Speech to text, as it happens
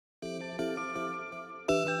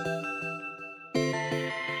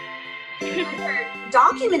You're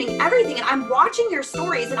documenting everything, and I'm watching your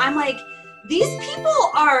stories, and I'm like, these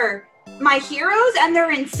people are my heroes, and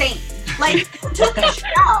they're insane. Like, you took a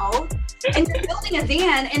shell and you're building a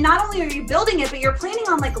van, and not only are you building it, but you're planning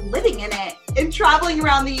on like living in it and traveling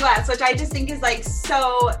around the US, which I just think is like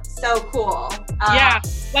so cool. Yeah,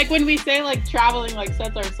 like when we say like traveling like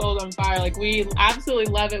sets our souls on fire, like we absolutely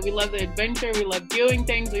love it. We love the adventure, we love doing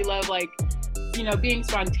things, we love like, you know, being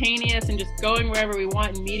spontaneous and just going wherever we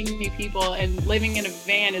want and meeting new people, and living in a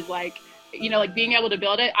van is like, you know, like being able to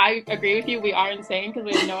build it. I agree with you, we are insane because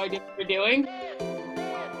we have no idea what we're doing.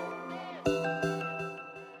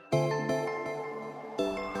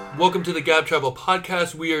 Welcome to the Gab Travel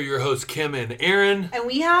Podcast. We are your hosts, Kim and Aaron. And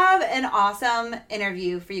we have an awesome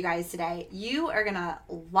interview for you guys today. You are going to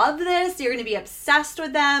love this. You're going to be obsessed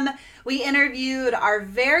with them. We interviewed our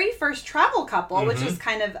very first travel couple, which was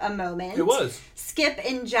kind of a moment. It was. Skip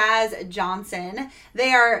and Jazz Johnson.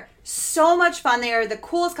 They are so much fun. They are the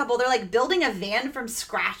coolest couple. They're like building a van from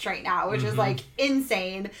scratch right now, which is like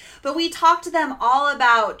insane. But we talked to them all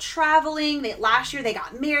about traveling. Last year they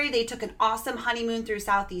got married. They took an awesome honeymoon through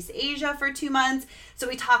Southeast Asia for 2 months. So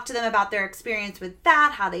we talked to them about their experience with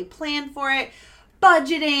that, how they planned for it,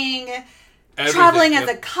 budgeting, traveling as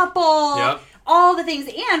a couple, all the things.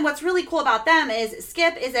 And what's really cool about them is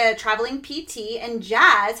Skip is a traveling PT, and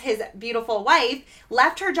Jazz, his beautiful wife,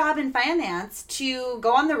 left her job in finance to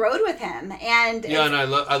go on the road with him. And and I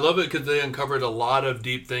love it because they uncovered a lot of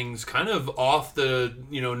deep things, kind of off the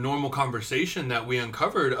normal conversation that we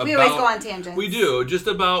uncovered. We always go on tangents. We do, just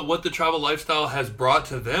about what the travel lifestyle has brought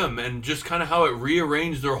to them, and just kind of how it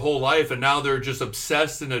rearranged their whole life, and now they're just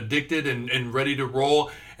obsessed and addicted and ready to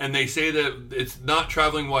roll. And they say that it's not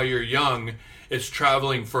traveling while you're young, it's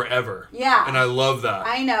traveling forever. Yeah. And I love that.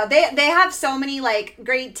 I know. They have so many like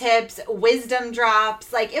great tips, wisdom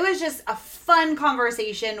drops. Like, it was just a fun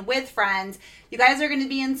conversation with friends. You guys are going to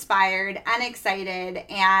be inspired and excited,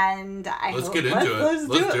 and let's get into it. Let's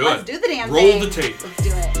do it. Let's do the damn thing. Roll the tape. Let's do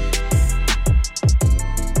it.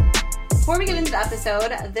 Before we get into the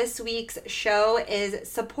episode, this week's show is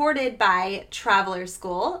supported by Traveler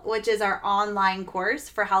School, which is our online course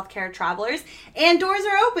for healthcare travelers. And doors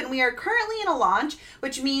are open. We are currently in a launch,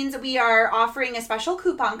 which means we are offering a special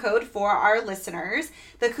coupon code for our listeners.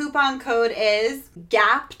 The coupon code is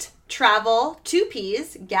GAPT Travel, 2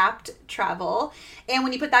 P's, GAPT Travel. And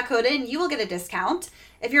when you put that code in, you will get a discount.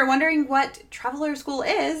 If you're wondering what Traveler School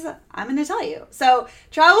is, I'm going to tell you. So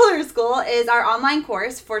Traveler School is our online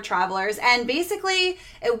course for travelers, and basically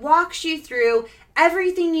it walks you through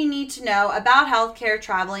everything you need to know about healthcare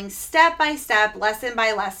traveling, step by step, lesson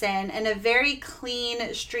by lesson, in a very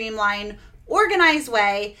clean, streamlined, organized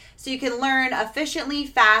way, so you can learn efficiently,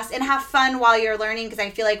 fast, and have fun while you're learning, because I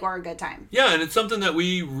feel like we're a good time. Yeah, and it's something that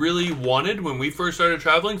we really wanted when we first started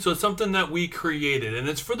traveling, so it's something that we created, and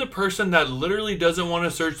it's for the person that literally doesn't want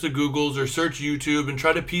to search the Googles or search YouTube and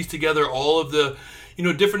try to piece together all of the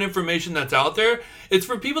different information that's out there. It's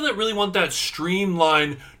for people that really want that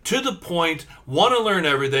streamlined, to the point, want to learn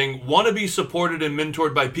everything, want to be supported and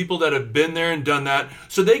mentored by people that have been there and done that,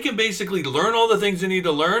 so they can basically learn all the things they need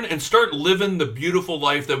to learn and start living the beautiful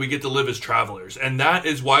life that we get to live as travelers. And that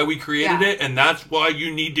is why we created it, and that's why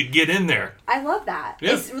you need to get in there. I love that.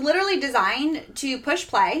 Yeah. It's literally designed to push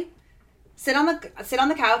play, sit on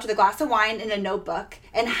the couch with a glass of wine and a notebook,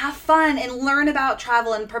 and have fun and learn about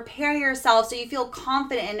travel and prepare yourself so you feel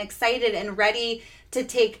confident and excited and ready to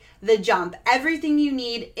take the jump. Everything you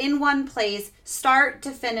need in one place, start to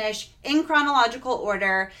finish, in chronological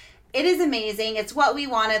order. It is amazing. It's what we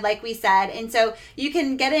wanted, like we said. And so you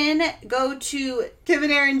can get in, go to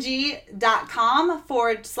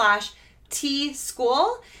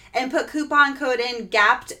KimandAaronG.com/T-School and put coupon code in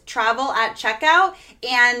GAPT Travel at checkout,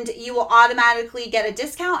 and you will automatically get a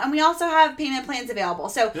discount. And we also have payment plans available.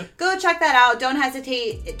 So go check that out. Don't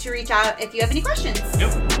hesitate to reach out if you have any questions.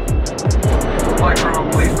 Flight crew,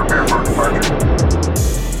 please prepare for departure.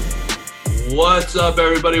 What's up,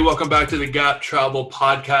 everybody? Welcome back to the Gap Travel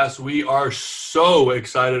Podcast. We are so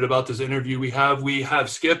excited about this interview we have. We have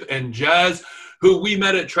Skip and Jazz, who we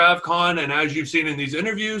met at TravCon, and as you've seen in these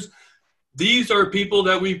interviews, these are people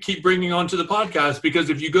that we keep bringing onto the podcast, because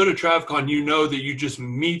if you go to TravCon, you know that you just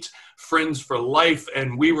meet friends for life,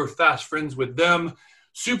 and we were fast friends with them.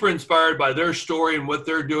 Super inspired by their story and what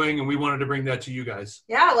they're doing, and we wanted to bring that to you guys.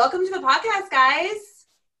 Yeah, welcome to the podcast, guys.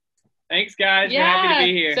 Thanks, guys. We're happy to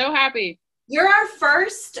be here. So happy. You're our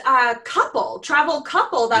first travel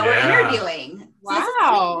couple that we're interviewing.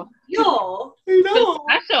 Wow. Yo, I know.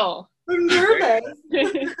 Special. I'm nervous.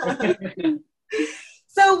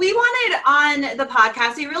 So we wanted on the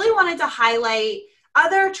podcast, we really wanted to highlight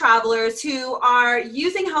other travelers who are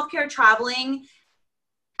using healthcare traveling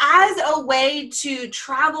as a way to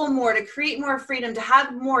travel more, to create more freedom, to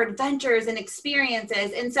have more adventures and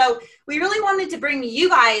experiences. And so we really wanted to bring you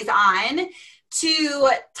guys on to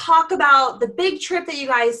talk about the big trip that you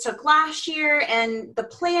guys took last year and the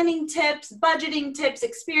planning tips, budgeting tips,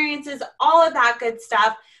 experiences, all of that good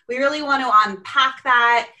stuff. We really want to unpack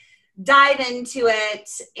that, dive into it,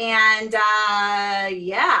 and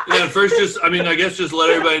yeah. Yeah, first I guess just let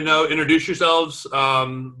everybody know, introduce yourselves, a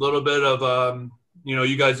little bit of,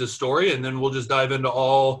 you guys' story, and then we'll just dive into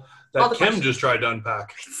all that Kim questions. just tried to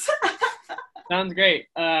unpack. Sounds great.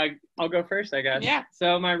 I'll go first, I guess. Yeah.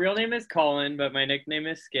 So my real name is Colin, but my nickname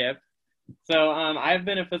is Skip. So I've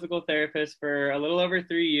been a physical therapist for a little over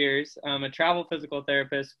 3 years. I'm a travel physical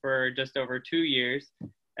therapist for just over 2 years.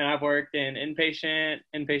 And I've worked in acute care,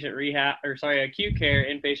 inpatient rehab,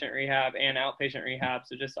 and outpatient rehab.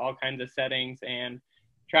 So just all kinds of settings, and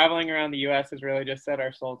traveling around the U.S. has really just set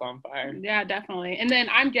our souls on fire. Yeah, definitely. And then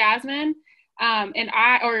I'm Jasmine,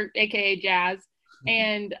 AKA Jazz.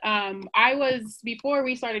 And before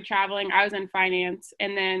we started traveling, I was in finance,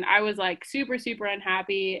 and then I was like super, super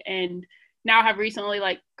unhappy, and now have recently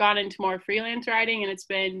like gone into more freelance writing, and it's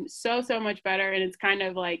been so, so much better. And it's kind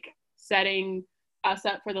of like setting us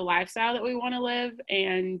up for the lifestyle that we want to live,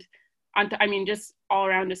 and just all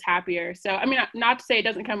around just happier. So, not to say it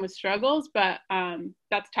doesn't come with struggles, but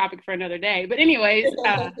that's a topic for another day. But anyways,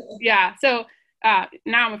 yeah. So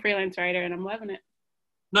now I'm a freelance writer, and I'm loving it.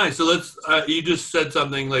 Nice. So let's, you just said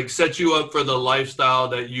something like set you up for the lifestyle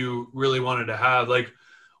that you really wanted to have. Like,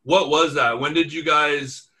 what was that? When did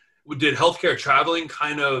healthcare traveling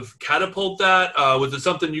kind of catapult that? Was it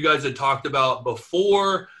something you guys had talked about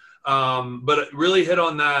before? But it really hit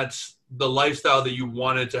on the lifestyle that you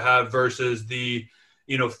wanted to have versus the,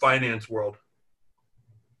 finance world.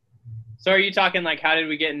 So are you talking like, how did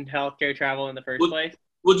we get into healthcare travel in the first place?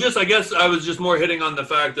 Well, I guess I was just more hitting on the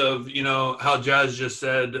fact of, how Jazz just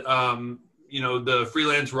said, the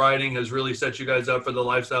freelance writing has really set you guys up for the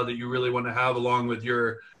lifestyle that you really want to have along with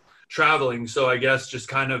your traveling. So I guess just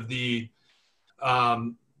kind of the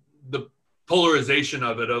polarization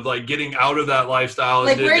of it, of like getting out of that lifestyle.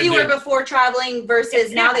 Like where you were before traveling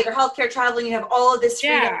versus now that you're healthcare traveling, you have all of this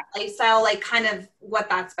freedom lifestyle, like kind of what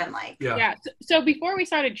that's been like. Yeah. So before we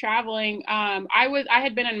started traveling, I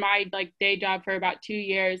had been in my like day job for about 2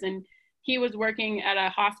 years, and he was working at a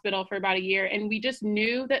hospital for about a year, and we just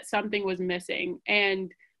knew that something was missing,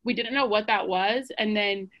 and we didn't know what that was. And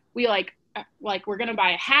then we we're going to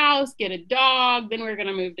buy a house, get a dog, then we're going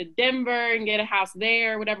to move to Denver and get a house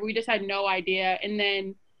there, whatever. We just had no idea. And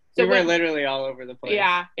then we were literally all over the place.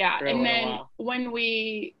 Yeah. And then when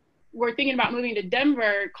we were thinking about moving to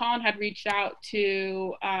Denver, Colin had reached out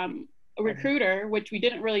to a recruiter, which we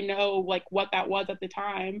didn't really know like what that was at the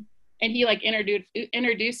time. And he like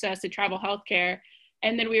introduced us to travel healthcare.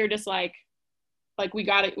 And then we were just like we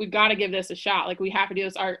got to give this a shot. Like we have to do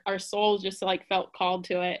this. Our souls just like felt called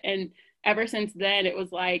to it. And ever since then, it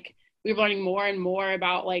was like we were learning more and more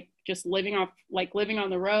about like just living on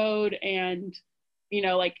the road, and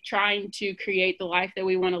like trying to create the life that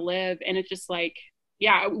we want to live. And it's just like,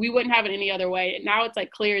 yeah, we wouldn't have it any other way. Now it's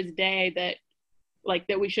like clear as day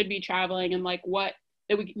that we should be traveling, and like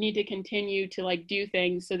that we need to continue to like do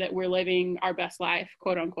things so that we're living our best life,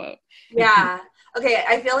 quote unquote. Yeah. Okay.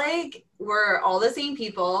 I feel like we're all the same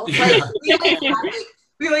people. Like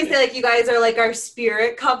we always say like you guys are like our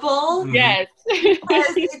spirit couple. Yes.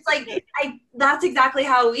 Because it's like that's exactly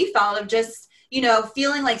how we felt, of just,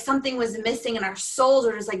 feeling like something was missing, and our souls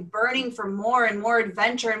were just like burning for more and more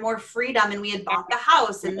adventure and more freedom. And we had bought the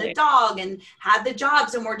house and the dog and had the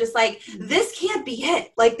jobs, and we're just like, this can't be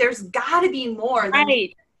it. Like there's gotta be more than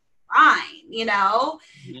fine,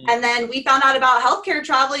 And then we found out about healthcare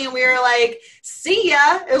traveling, and we were like, see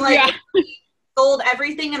ya. And like sold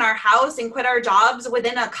everything in our house and quit our jobs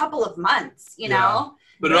within a couple of months, know?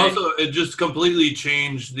 But it just completely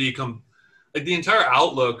changed the entire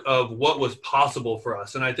outlook of what was possible for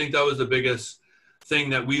us. And I think that was the biggest thing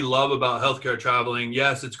that we love about healthcare traveling.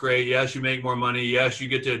 Yes, it's great. Yes, you make more money. Yes, you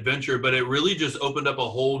get to adventure, but it really just opened up a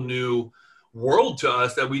whole new world to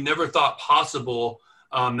us that we never thought possible,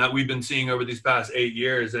 that we've been seeing over these past 8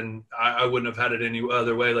 years. And I wouldn't have had it any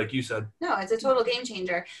other way, like you said. No, it's a total game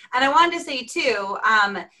changer. And I wanted to say too,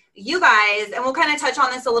 you guys, and we'll kind of touch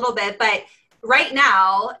on this a little bit, but right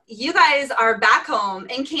now, you guys are back home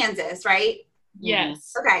in Kansas, right?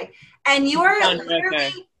 Yes. Okay. And you are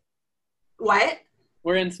literally, what?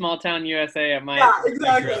 We're in small town USA at my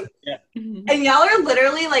exactly. Yeah. And y'all are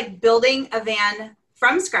literally like building a van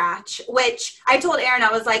from scratch, which I told Aaron,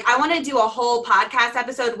 I was like, I want to do a whole podcast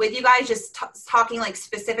episode with you guys, just talking like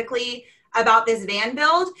specifically about this van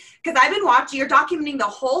build, because I've been watching, you're documenting the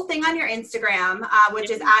whole thing on your Instagram, which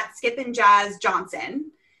is at Skip and Jazz Johnson,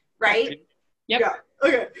 right? Yep. Yeah.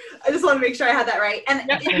 Okay. I just want to make sure I had that right. And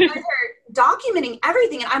you guys are documenting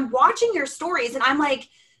everything, and I'm watching your stories, and I'm like,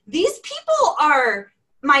 these people are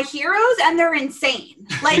my heroes, and they're insane.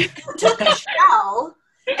 Like, you took a shell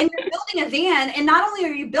and you're building a van, and not only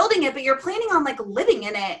are you building it, but you're planning on like living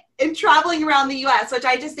in it and traveling around the US, which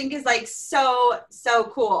I just think is like so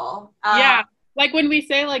cool. Yeah. Like when we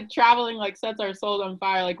say like traveling like sets our souls on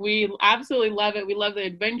fire, like we absolutely love it. We love the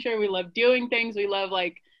adventure. We love doing things. We love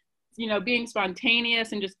like, you know, being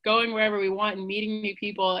spontaneous and just going wherever we want and meeting new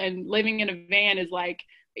people, and living in a van is like,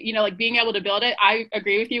 you know, like being able to build it. I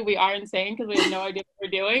agree with you. We are insane because we have no idea what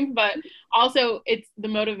we're doing, but also it's the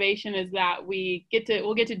motivation is that we'll get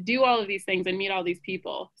to do all of these things and meet all these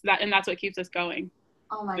people. So and that's what keeps us going.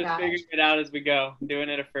 Oh my Just gosh. figuring it out as we go, doing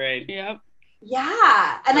it afraid. Yep.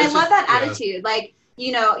 Yeah. And I That's love that yeah. attitude. Like,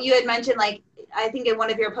 you know, you had mentioned, like, I think in one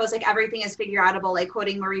of your posts, like, everything is figure outable, like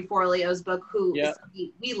quoting Marie Forleo's book, who Yeah.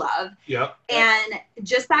 we love. Yep. And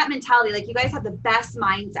just that mentality, like, you guys have the best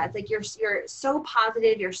mindsets. Like, you're so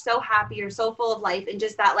positive, you're so happy, you're so full of life, and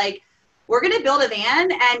just that, like, we're going to build a van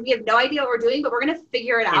and we have no idea what we're doing, but we're going to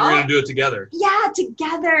figure it And out. we're going to do it together. Yeah,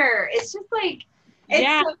 together. It's just like, it's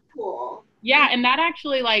Yeah. so cool. Yeah, and that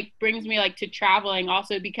actually like brings me like to traveling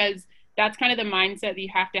also, because that's kind of the mindset that you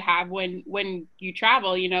have to have when you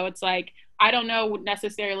travel. You know, it's like, I don't know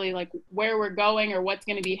necessarily like where we're going or what's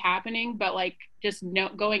going to be happening, but like just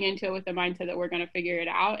going into it with the mindset that we're going to figure it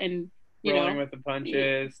out, and you Rolling know, with the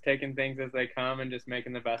punches, taking things as they come, and just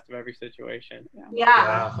making the best of every situation. Yeah.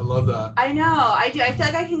 Yeah, I love that. I know, I do. I feel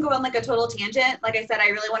like I can go on like a total tangent. Like I said, I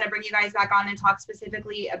really want to bring you guys back on and talk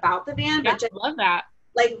specifically about the van, yeah, but just love that.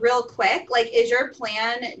 like real quick, like, is your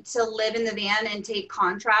plan to live in the van and take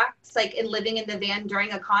contracts, like in living in the van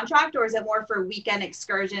during a contract, or is it more for weekend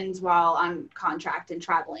excursions while on contract and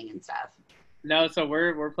traveling and stuff? No, so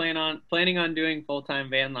we're planning on doing full-time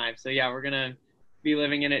van life. So yeah, we're gonna be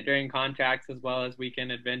living in it during contracts as well as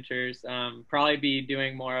weekend adventures. Probably be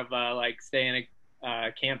doing more of a like stay in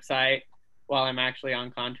a campsite while I'm actually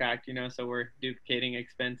on contract, you know, so we're duplicating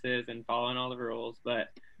expenses and following all the rules. But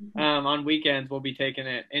on weekends, we'll be taking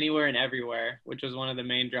it anywhere and everywhere, which was one of the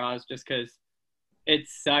main draws, just because it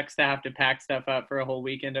sucks to have to pack stuff up for a whole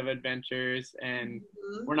weekend of adventures, and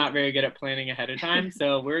we're not very good at planning ahead of time.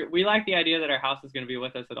 So we like the idea that our house is going to be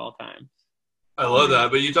with us at all times. I love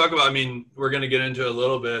that. But you talk about, I mean, we're going to get into it a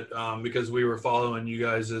little bit because we were following you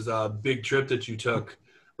guys' big trip that you took.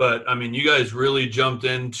 But, I mean, you guys really jumped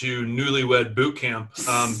into newlywed boot camp,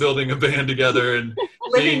 building a van together and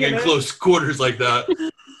being in close quarters like that.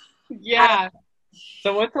 Yeah.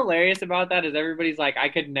 So what's hilarious about that is everybody's like, I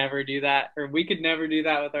could never do that, or we could never do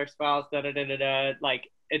that with our spouse, da-da-da-da-da. Like,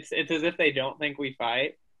 it's as if they don't think we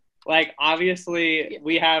fight. Like, obviously,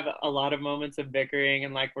 we have a lot of moments of bickering,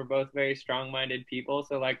 and, like, we're both very strong-minded people.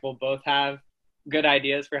 So, like, we'll both have good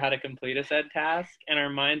ideas for how to complete a said task, and our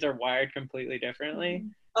minds are wired completely differently.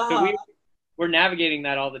 So we're navigating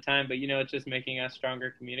that all the time, but, you know, it's just making us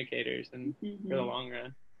stronger communicators and for the long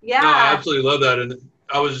run. Yeah. No, I absolutely love that. And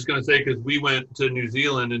I was just going to say, because we went to New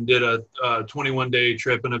Zealand and did a 21-day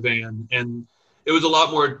trip in a van, and it was a lot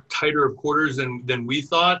more tighter of quarters than we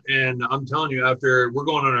thought. And I'm telling you, after we're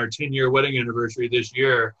going on our 10-year wedding anniversary this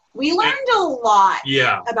year. We learned a lot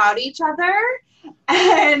about each other,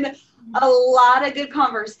 and a lot of good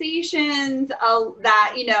conversations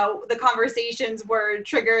that, you know, the conversations were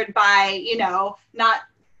triggered by, you know, not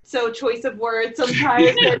so choice of words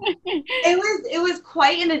sometimes. It was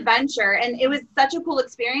quite an adventure, and it was such a cool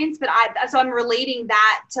experience. But I'm relating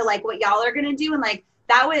that to like what y'all are gonna do, and like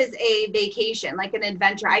that was a vacation, like an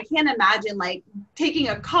adventure. I can't imagine like taking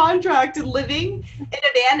a contract and living in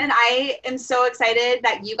a van, and I am so excited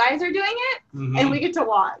that you guys are doing it and we get to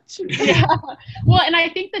watch. Yeah. Well, and I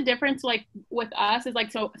think the difference like with us is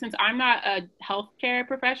like, so since I'm not a healthcare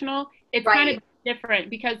professional, it's kind of different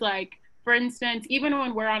because like, for instance, even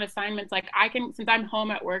when we're on assignments, like I can, since I'm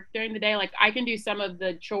home at work during the day, like I can do some of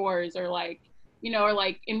the chores or like, you know, or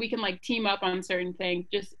like, and we can like team up on certain things.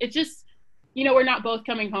 It's just, you know, we're not both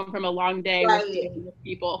coming home from a long day with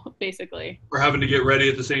people, basically. We're having to get ready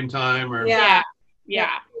at the same time. Or Yeah.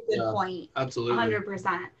 Good point. Absolutely.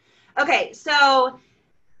 100%. Okay, so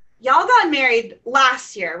y'all got married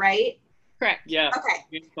last year, right? Correct. Yeah. Okay.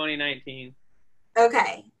 June 2019.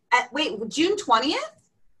 Okay. Wait, June 20th?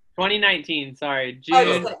 2019, sorry.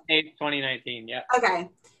 June 8th, 2019, yeah. Okay.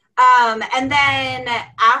 And then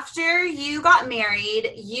after you got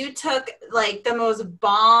married, you took like the most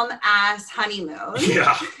bomb ass honeymoon.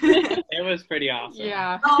 Yeah. It was pretty awesome.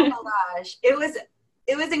 Yeah. Oh my gosh. It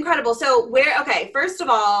was incredible. So first of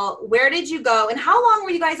all, where did you go and how long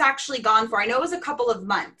were you guys actually gone for? I know it was a couple of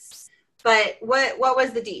months, but what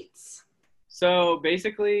was the deets? So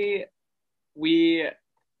basically, we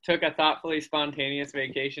took a thoughtfully spontaneous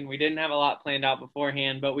vacation. We didn't have a lot planned out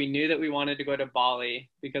beforehand, but we knew that we wanted to go to Bali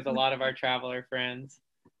because a lot of our traveler friends,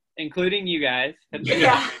 including you guys, had been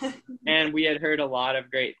Yeah. and we had heard a lot of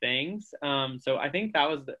great things. So I think that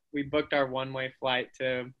was we booked our one-way flight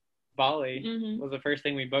to Bali. Was the first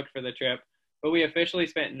thing we booked for the trip, but we officially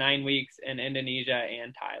spent 9 weeks in Indonesia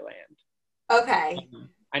and Thailand. Okay.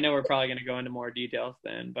 I know we're probably going to go into more details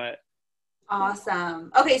then, but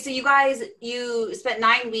Awesome. Okay, so you spent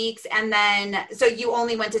 9 weeks and then, so you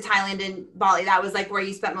only went to Thailand and Bali. That was like where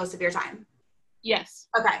you spent most of your time. Yes.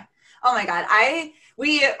 Okay. Oh my God.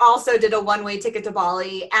 We also did a one-way ticket to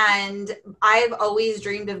Bali and I've always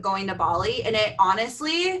dreamed of going to Bali and it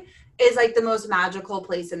honestly is like the most magical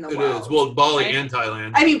place in the world. It is. Well, Bali Right. and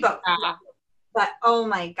Thailand. I mean, both. Uh, But oh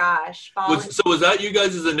my gosh. Bali. Was that you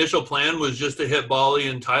guys' initial plan was just to hit Bali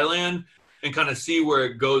and Thailand and kind of see where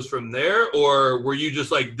it goes from there? Or were you just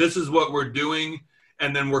like, this is what we're doing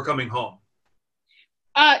and then we're coming home?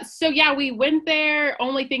 So yeah, we went there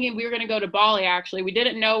only thinking we were going to go to Bali. Actually, we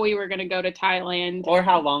didn't know we were going to go to Thailand, or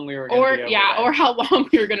how long we were going to be over there. or how long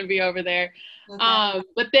we were going to be over there. Okay.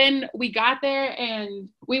 But then we got there and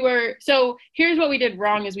so here's what we did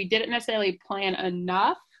wrong is we didn't necessarily plan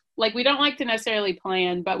enough. Like we don't like to necessarily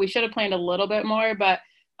plan, but we should have planned a little bit more. But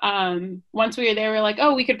once we were there, we were like,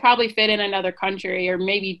 oh, we could probably fit in another country or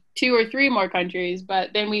maybe 2 or 3 more countries.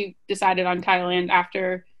 But then we decided on Thailand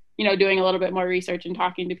after, doing a little bit more research and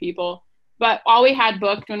talking to people. But all we had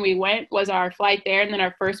booked when we went was our flight there and then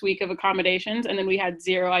our first week of accommodations. And then we had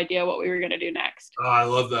zero idea what we were going to do next. Oh, I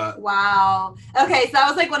love that. Wow. Okay, so that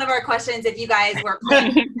was like one of our questions if you guys were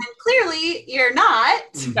planning. And clearly you're not.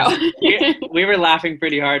 No. We were laughing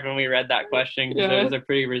pretty hard when we read that question because Yeah. it was a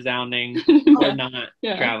pretty resounding we're not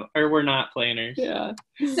Yeah. we're not planners. Yeah.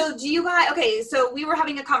 So do you guys, okay, so we were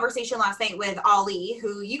having a conversation last night with Ali,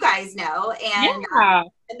 who you guys know, and Yeah.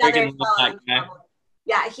 another Freaking love fellow that guy. traveler.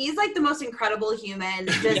 Yeah, he's like the most incredible human,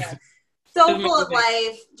 just so Amazing. full of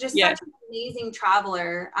life, just Yeah. such an amazing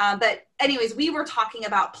traveler. But anyways, we were talking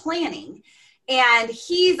about planning. And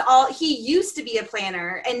he used to be a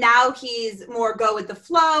planner and now he's more go with the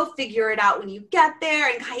flow, figure it out when you get there.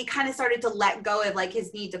 And he kind of started to let go of like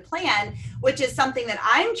his need to plan, which is something that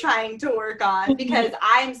I'm trying to work on because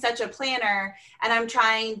I'm such a planner and I'm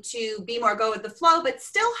trying to be more go with the flow, but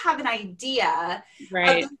still have an idea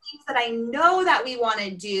Right. of the things that I know that we want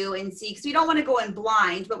to do and see. Because we don't want to go in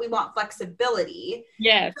blind, but we want flexibility.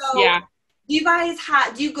 Yes. So, Yeah. do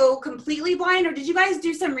you go completely blind or did you guys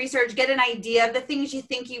do some research, get an idea of the things you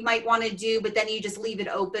think you might want to do, but then you just leave it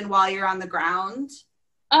open while you're on the ground?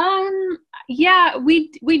 Yeah, we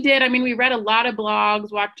did. I mean, we read a lot of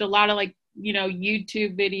blogs, watched a lot of like,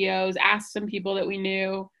 YouTube videos, asked some people that we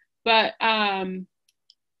knew, but,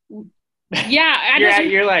 yeah,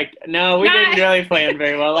 You're like, no, we didn't really plan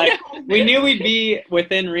very well. Like, we knew we'd be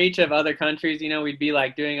within reach of other countries. We'd be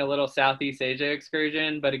like doing a little Southeast Asia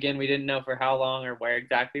excursion, but again, we didn't know for how long or where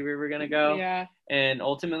exactly we were going to go. Yeah. And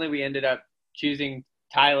ultimately, we ended up choosing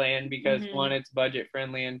Thailand because Mhm. one, it's budget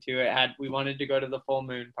friendly, and two, we wanted to go to the full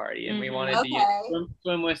moon party, and we Mhm. wanted Okay. to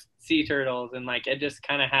swim with sea turtles, and like it just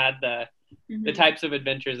kind of had the Mhm. types of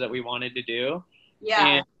adventures that we wanted to do. Yeah.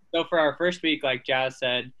 And so for our first week, like Jazz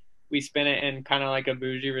said, we spent it in kind of like a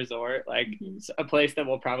bougie resort, like Mhm. a place that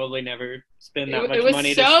we'll probably never spend that much It was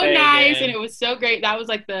money to so stay nice in. and it was so great. That was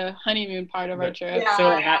like the honeymoon part of our trip. Yeah.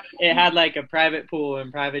 So it had like a private pool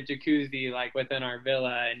and private jacuzzi like within our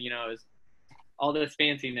villa, and it was all this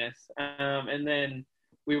fanciness. And then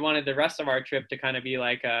we wanted the rest of our trip to kind of be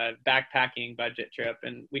like a backpacking budget trip,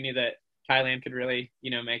 and we knew that Thailand could really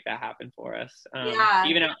make that happen for us. Yeah.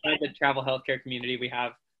 Even outside the travel healthcare community, we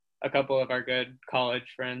have a couple of our good college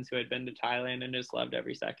friends who had been to Thailand and just loved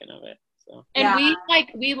every second of it. So And Yeah.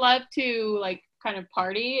 we love to like kind of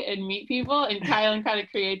party and meet people, and Thailand kind of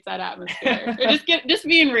creates that atmosphere. Or just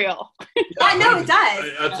being real. I know it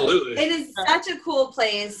does. Absolutely. It is such a cool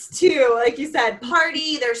place too. Like you said,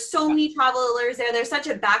 party. There's so many travelers there. There's such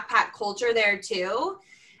a backpack culture there too.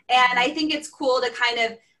 And I think it's cool to kind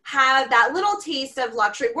of have that little taste of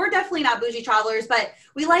luxury. We're definitely not bougie travelers, but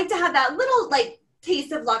we like to have that little like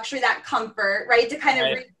taste of luxury, that comfort, right? To kind of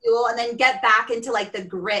Right. refuel and then get back into like the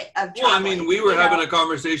grit of traveling. Well, I mean, we were you having know? a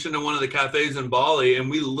conversation in one of the cafes in Bali, and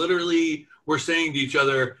we literally were saying to each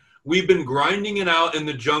other, we've been grinding it out in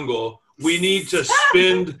the jungle. We need to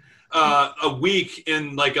spend a week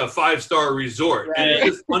in like a 5-star resort. Right. And it's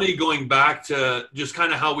just funny going back to just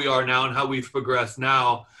kind of how we are now and how we've progressed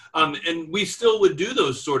now. And we still would do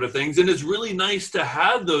those sort of things. And it's really nice to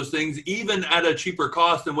have those things, even at a cheaper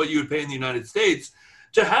cost than what you would pay in the United States,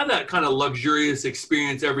 to have that kind of luxurious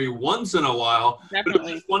experience every once in a while. Definitely.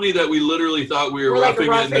 But it's funny that we literally thought we were We're like roughing it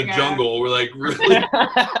in roughing the it. jungle. We're like, really?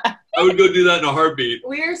 I would go do that in a heartbeat.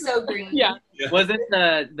 We're so green. Yeah. Was it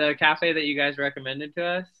the cafe that you guys recommended to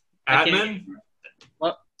us? Atman?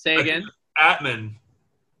 What? Say again. Atman.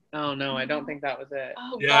 Oh no, I don't think that was it.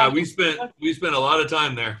 Oh, Yeah, God. we spent a lot of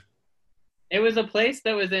time there. It was a place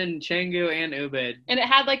that was in Canggu and Ubud. And it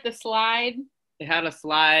had like the slide. It had a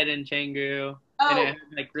slide in Canggu, and it Oh, had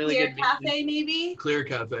like really Clear good beaches. Cafe maybe? Clear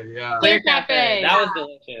Cafe, yeah. Clear Cafe. That was Yeah.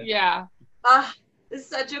 delicious. Yeah. Ah, it's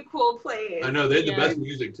such a cool place. I know, they had the Yeah. best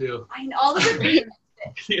music too. I know, all the good things,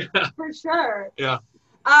 Yeah. for sure. Yeah.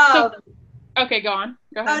 Okay, go on.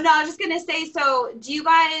 Go Oh ahead. no, I was just gonna say, so do you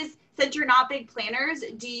guys, since you're not big planners,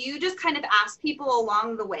 do you just kind of ask people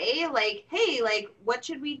along the way, like, hey, like, what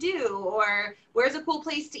should we do? Or where's a cool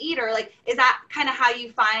place to eat? Or like, is that kind of how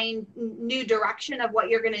you find new direction of what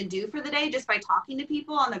you're gonna do for the day, just by talking to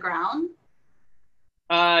people on the ground?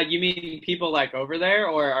 You mean people like over there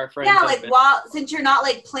or our friends? Yeah, that like, been- while, since you're not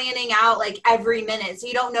like planning out like every minute, so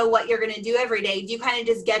you don't know what you're gonna do every day, do you kind of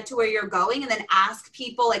just get to where you're going and then ask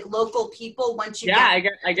people, like local people, once you Yeah,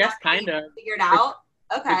 get I guess kind of. figured out?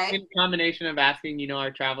 It's Okay. a combination of asking,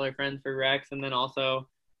 our traveler friends for Rex, and then also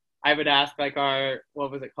I would ask like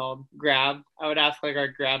what was it called? Grab. I would ask like our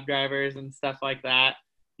Grab drivers and stuff like that.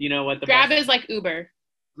 What the Grab best- is like Uber.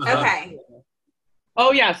 Uh-huh. Okay.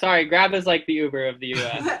 Oh yeah, sorry. Grab is like the Uber of the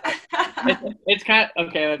U.S. It's kind of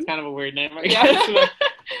okay. That's kind of a weird name, I guess.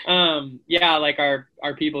 But, yeah, like our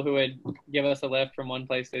people who would give us a lift from one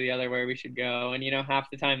place to the other where we should go, and half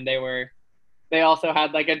the time they also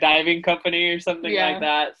had like a diving company or something Yeah. like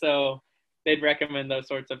that, so they'd recommend those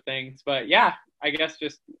sorts of things. But yeah, I guess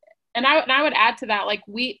just And I would add to that, like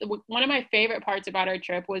one of my favorite parts about our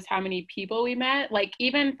trip was how many people we met, like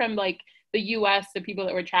even from like the U.S., the people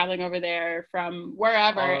that were traveling over there from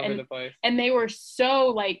wherever, all over the place. and they were so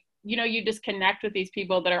like, you just connect with these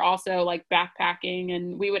people that are also like backpacking,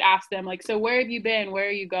 and we would ask them like, so where have you been? Where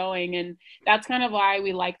are you going? And that's kind of why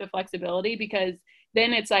we like the flexibility, because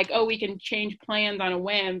then it's like, oh, we can change plans on a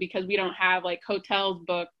whim because we don't have like hotels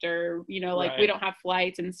booked or, like we Right. don't have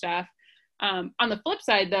flights and stuff. On the flip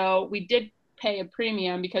side though, we did pay a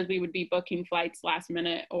premium because we would be booking flights last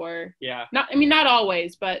minute, or Yeah. not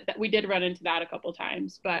always, but we did run into that a couple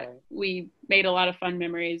times, but Right. we made a lot of fun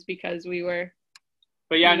memories because we were.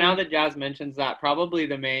 But yeah, now that Jazz mentions that, probably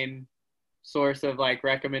the main source of like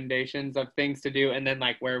recommendations of things to do and then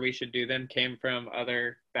like where we should do them came from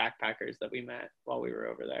other backpackers that we met while we were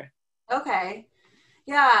over there. Okay.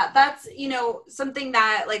 Yeah, that's, something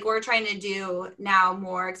that like we're trying to do now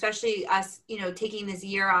more, especially us, taking this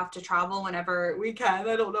year off to travel whenever we can.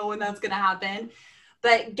 I don't know when that's going to happen,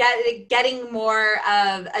 but getting more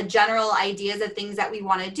of a general ideas of things that we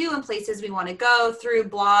want to do and places we want to go through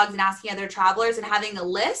blogs and asking other travelers and having a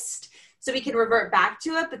list so we can revert back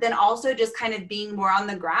to it, but then also just kind of being more on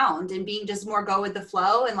the ground and being just more go with the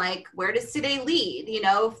flow and like, where does today lead,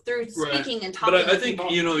 through speaking and talking But I to think,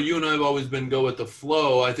 people. you and I have always been go with the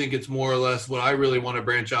flow. I think it's more or less what I really want to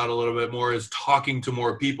branch out a little bit more is talking to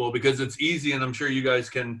more people, because it's easy. And I'm sure you guys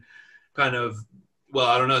can kind of, well,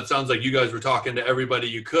 I don't know. It sounds like you guys were talking to everybody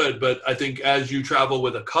you could, but I think as you travel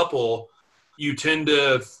with a couple, you tend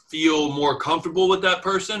to feel more comfortable with that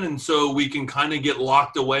person. And so we can kind of get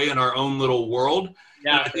locked away in our own little world.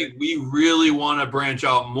 Yeah, And I think we really want to branch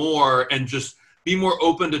out more and just be more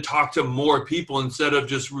open to talk to more people instead of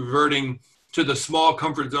just reverting to the small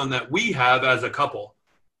comfort zone that we have as a couple.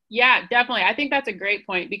 Yeah, definitely. I think that's a great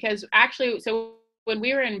point, because actually, so when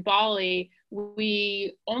we were in Bali,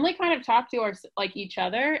 we only kind of talked to each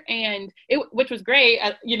other, and which was great.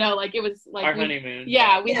 Like it was like our honeymoon.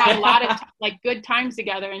 Yeah, we had a lot of like good times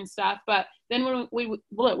together and stuff. But then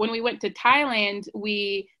when we went to Thailand,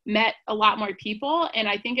 we met a lot more people, and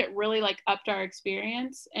I think it really like upped our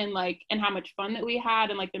experience and how much fun that we had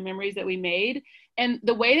and like the memories that we made. And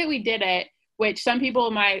the way that we did it, which some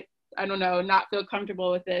people might, I don't know, not feel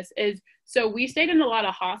comfortable with this, is so we stayed in a lot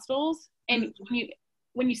of hostels, and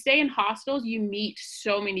when you stay in hostels, you meet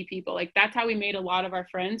so many people. Like that's how we made a lot of our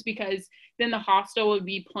friends, because then the hostel would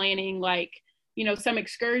be planning like, you know, some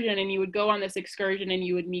excursion, and you would go on this excursion and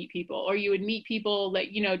you would meet people, or you would meet people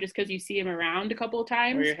that, you know, just because you see them around a couple of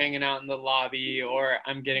times. Or you're hanging out in the lobby, or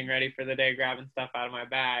I'm getting ready for the day, grabbing stuff out of my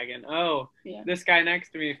bag, and this guy next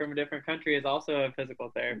to me from a different country is also a physical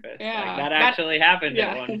therapist. Yeah. Like, that actually happened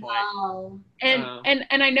at one point. Wow.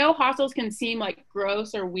 And I know hostels can seem like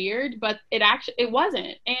gross or weird, but it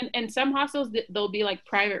wasn't. And some hostels, they'll be like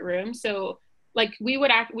private rooms. So like we would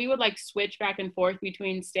like switch back and forth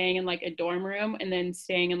between staying in like a dorm room and then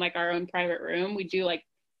staying in like our own private room. We do like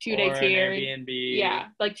 2 days here. Airbnb. Yeah.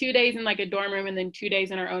 Like 2 days in like a dorm room and then 2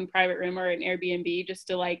 days in our own private room or an Airbnb, just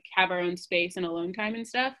to like have our own space and alone time and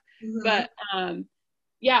stuff. Mm-hmm. But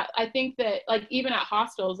yeah, I think that like even at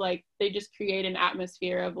hostels, like they just create an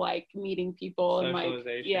atmosphere of like meeting people and like,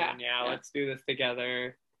 yeah, let's do this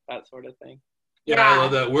together, that sort of thing. Yeah, I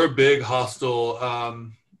love that. We're big hostel,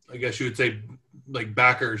 I guess you would say, like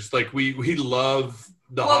backers. Like we love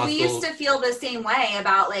the hostel. We used to feel the same way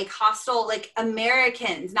about like hostel, like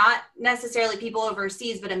Americans, not necessarily people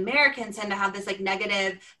overseas, but Americans tend to have this like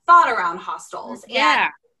negative thought around hostels. Yeah.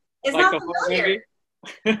 And it's like not familiar.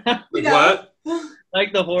 Like what?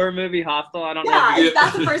 Like the horror movie Hostel. I don't know. Yeah,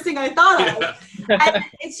 that's the first thing I thought of. Yeah. And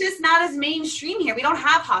it's just not as mainstream here. We don't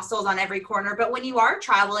have hostels on every corner, but when you are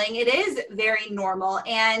traveling, it is very normal.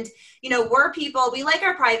 And, you know, we like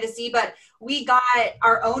our privacy, but we got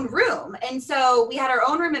our own room. And so we had our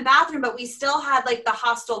own room and bathroom, but we still had like the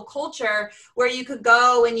hostel culture where you could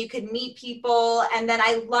go and you could meet people. And then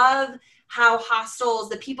I love how hostels,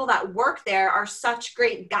 the people that work there are such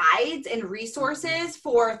great guides and resources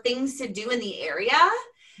for things to do in the area.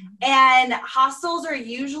 And hostels are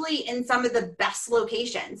usually in some of the best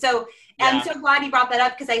locations. So I'm so glad you brought that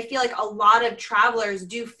up, because I feel like a lot of travelers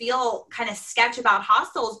do feel kind of sketch about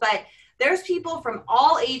hostels, but there's people from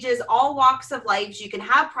all ages, all walks of life. You can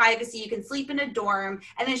have privacy, you can sleep in a dorm,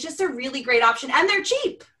 and it's just a really great option, and they're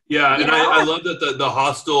cheap. Yeah, and I love that the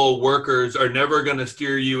hostel workers are never going to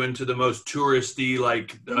steer you into the most touristy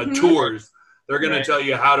tours. They're going to tell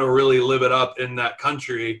you how to really live it up in that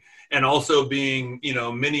country. And also being, you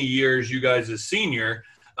know, many years you guys as senior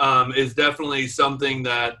is definitely something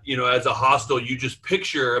that, you know, as a hostel, you just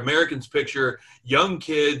Americans picture young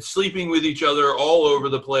kids sleeping with each other all over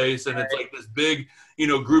the place. And it's like this big, you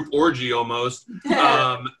know, group orgy almost,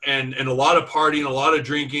 and a lot of partying, a lot of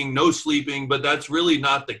drinking, no sleeping, but that's really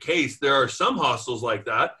not the case. There are some hostels like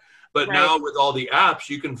that, but now with all the apps,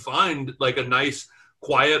 you can find like a nice,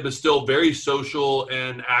 quiet, but still very social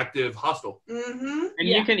and active hostel. Mm-hmm. And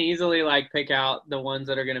you can easily like pick out the ones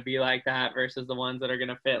that are going to be like that versus the ones that are going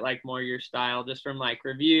to fit like more your style, just from like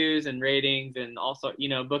reviews and ratings, and also, you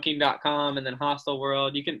know, booking.com and then Hostel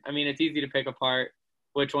World. It's easy to pick apart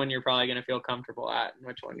which one you're probably going to feel comfortable at and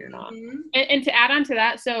which one you're not. And to add on to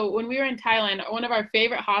that, so when we were in Thailand, one of our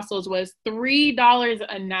favorite hostels was $3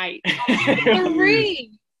 a night.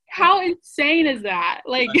 3! How insane is that?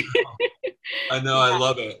 Like, I know. I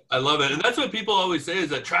love it. And that's what people always say, is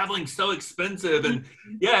that traveling's so expensive. And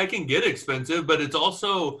yeah, it can get expensive, but it's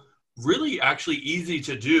also really actually easy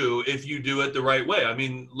to do if you do it the right way. I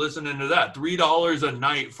mean, listening to that, $3 a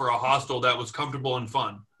night for a hostel that was comfortable and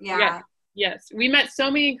fun. Yeah. Yes. We met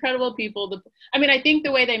so many incredible people. I think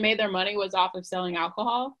the way they made their money was off of selling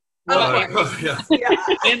alcohol. Yeah.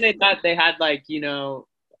 And they thought they had like, you know,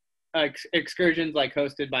 excursions like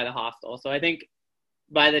hosted by the hostel. So I think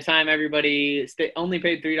by the time everybody only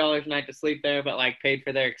paid $3 a night to sleep there, but like paid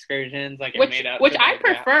for their excursions, like it made up. Which I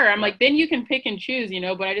prefer. I'm like, then you can pick and choose, you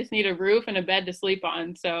know, but I just need a roof and a bed to sleep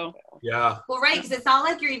on. So yeah. Well, right, because it's not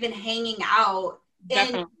like you're even hanging out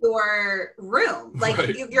in your room.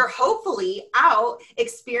 Like you're hopefully out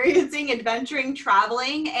experiencing, adventuring,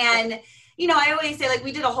 traveling. And you know, I always say, like,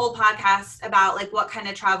 we did a whole podcast about like what kind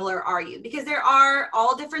of traveler are you, because there are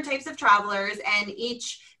all different types of travelers, and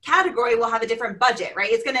each category will have a different budget, right?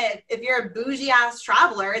 It's gonna, if you're a bougie ass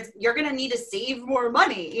traveler, you're gonna need to save more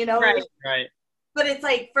money, you know? Right. But it's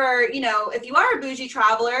like, for, you know, if you are a bougie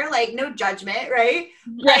traveler, like, no judgment, right?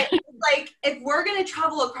 But like, if we're going to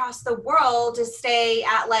travel across the world to stay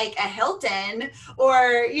at like a Hilton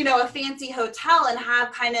or, you know, a fancy hotel and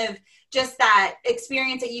have kind of just that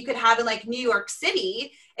experience that you could have in like New York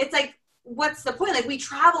City, it's like, what's the point? Like, we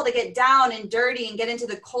travel to get down and dirty and get into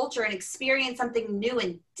the culture and experience something new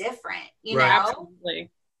and different, you know?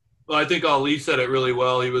 Absolutely. Well, I think Ali said it really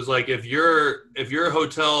well. He was like, if your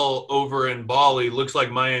hotel over in Bali looks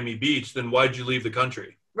like Miami Beach, then why'd you leave the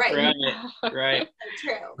country? Right.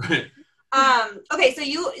 True. Okay,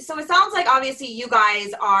 so it sounds like obviously you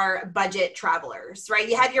guys are budget travelers, right?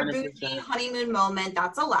 You had your 100%. bougie honeymoon moment,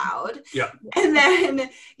 that's allowed. Yeah. And then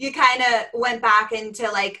you kind of went back into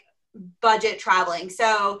like budget traveling.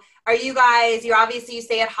 So are you guys, you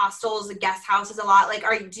stay at hostels, guest houses a lot.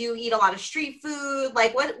 Like, do you eat a lot of street food?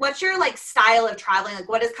 Like what's your like style of traveling? Like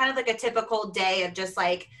what is kind of like a typical day of just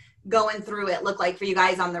like going through it look like for you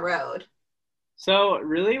guys on the road? So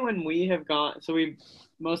really when we have gone, so we've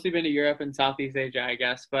mostly been to Europe and Southeast Asia, I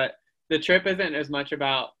guess, but the trip isn't as much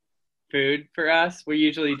about food for us. We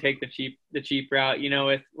usually take the cheap route, you know,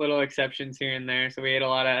 with little exceptions here and there. So we ate a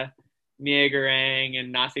lot of mie goreng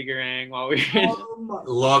and nasi goreng while we were in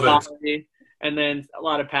Love Bali, it. and then a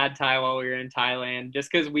lot of pad thai while we were in Thailand,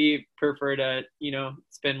 just because we prefer to, you know,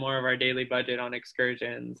 spend more of our daily budget on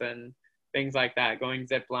excursions and things like that, going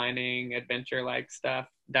zip lining, adventure like stuff,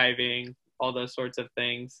 diving, all those sorts of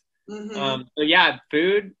things. Mm-hmm. So yeah,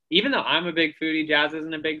 food, even though I'm a big foodie, Jazz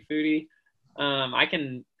isn't a big foodie, I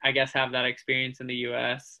can, I guess, have that experience in the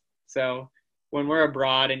US. So when we're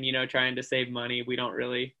abroad and, you know, trying to save money, we don't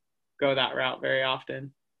really go that route very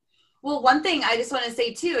often. Well, one thing I just want to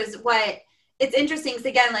say too is it's interesting because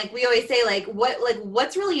again, like we always say,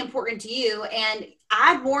 what's really important to you, and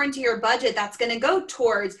add more into your budget that's going to go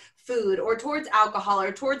towards food or towards alcohol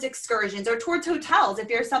or towards excursions or towards hotels if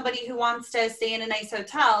you're somebody who wants to stay in a nice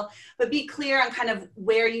hotel, but be clear on kind of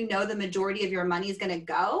where you know the majority of your money is going to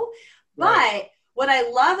go. Right. But what I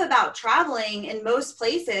love about traveling in most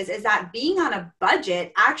places is that being on a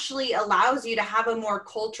budget actually allows you to have a more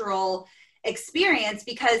cultural experience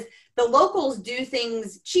because the locals do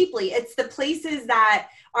things cheaply. It's the places that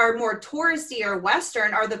are more touristy or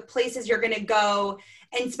Western are the places you're going to go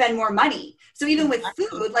and spend more money. So even with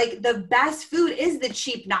food, like the best food is the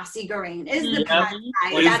cheap nasi goreng, is the pad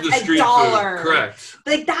thai, that's $1. Food. Correct.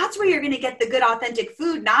 Like that's where you're going to get the good authentic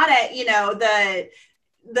food, not at, you know, the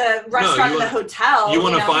restaurant in the hotel. You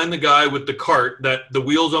want to find the guy with the cart that the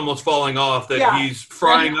wheel's almost falling off, that he's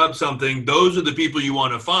frying up something. Those are the people you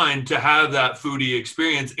want to find to have that foodie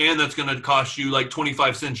experience, and that's going to cost you like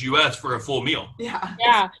 25 cents US for a full meal.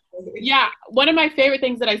 Yeah. One of my favorite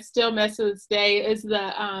things that I still miss to this day is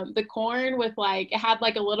the corn with like, it had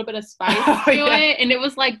like a little bit of spice to it, and it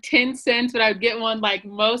was like 10 cents, but I would get one like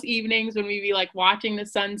most evenings when we'd be like watching the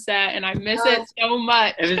sunset, and I miss it so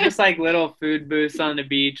much. It was just like little food booths on the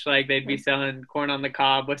beach, like they'd be selling corn on the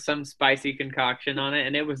cob with some spicy concoction on it,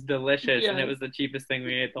 and it was delicious, and it was the cheapest thing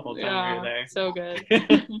we ate the whole time we were there. So good.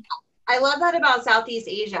 I love that about Southeast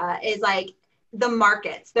Asia is like the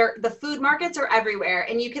markets. The food markets are everywhere,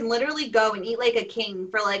 and you can literally go and eat like a king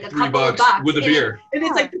for like a couple of bucks with a beer. And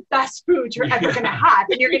it's like the best food you're ever gonna have,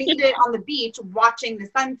 and you're gonna eat it on the beach watching the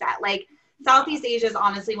sunset. Like Southeast Asia is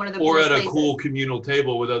honestly one of the or best at a places. Cool communal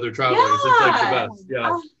table with other travelers. It's like the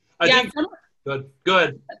best. I think. Go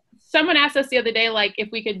ahead. Someone asked us the other day, like, if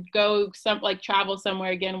we could go travel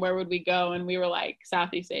somewhere again, where would we go? And we were like,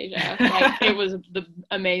 Southeast Asia. Like, it was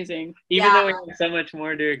amazing. Even though we had so much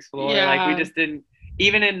more to explore, like we just didn't,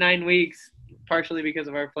 even in 9 weeks, partially because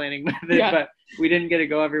of our planning method, but we didn't get to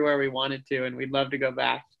go everywhere we wanted to, and we'd love to go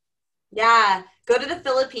back. Yeah, go to the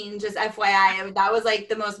Philippines, just FYI. That was like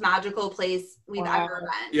the most magical place we've ever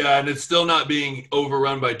been. Yeah, and it's still not being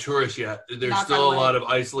overrun by tourists yet. There's still a lot of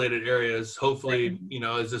isolated areas. Hopefully, you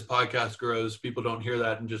know, as this podcast grows, people don't hear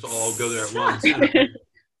that and just all go there at once.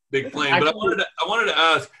 Big plane. But I wanted to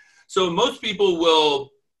ask, so most people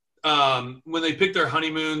will, when they pick their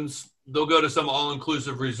honeymoons, they'll go to some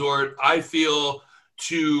all-inclusive resort. I feel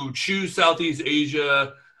to choose Southeast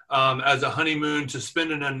Asia as a honeymoon, to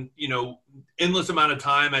spend an endless amount of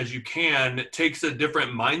time as you can, it takes a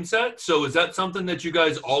different mindset. So is that something that you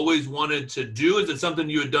guys always wanted to do? Is it something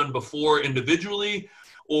you had done before individually,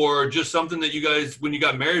 or just something that you guys, when you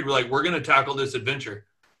got married, were like, we're going to tackle this adventure?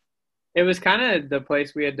 It was kind of the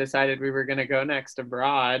place we had decided we were going to go next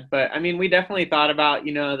abroad. But I mean, we definitely thought about,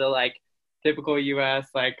 you know, the like typical US,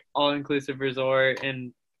 like all-inclusive resort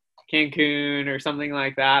in Cancun or something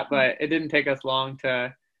like that. But it didn't take us long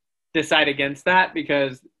to decide against that,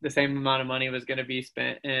 because the same amount of money was going to be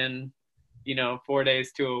spent in, you know, 4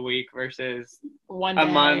 days to a week versus a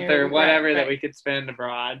month or whatever that we could spend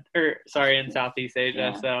abroad, or in Southeast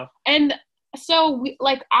Asia. So I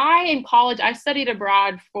in college, I studied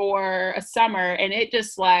abroad for a summer, and it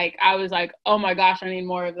just like, I was like, oh my gosh, I need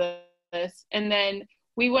more of this. And then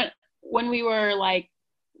we went, when we were like,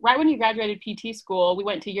 right when you graduated PT school, we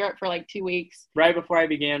went to Europe for like 2 weeks. Right before I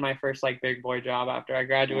began my first like big boy job after I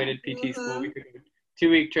graduated PT school, we took a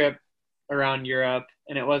 2-week trip around Europe,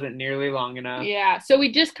 and it wasn't nearly long enough. Yeah, so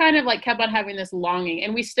we just kind of like kept on having this longing,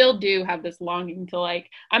 and we still do have this longing to like,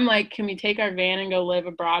 I'm like, can we take our van and go live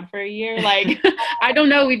abroad for a year? Like, I don't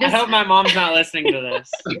know. I hope my mom's not listening to this.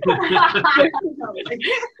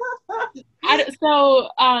 I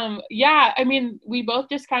mean, we both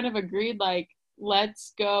just kind of agreed, like,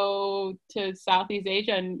 let's go to Southeast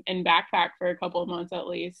Asia and backpack for a couple of months at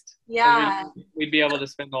least. Yeah. So we'd be able to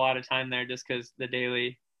spend a lot of time there just because the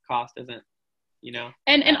daily cost isn't,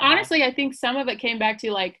 And that high. honestly, I think some of it came back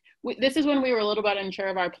to like, this is when we were a little bit unsure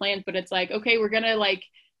of our plans, but it's like, okay, we're going to like,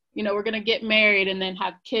 we're going to get married and then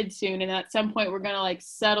have kids soon. And at some point we're going to like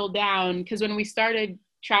settle down. Cause when we started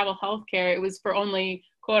travel healthcare, it was for only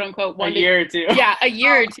quote unquote a year or two. Yeah. A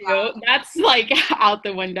year or two. That's like out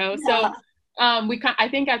the window. Yeah. So I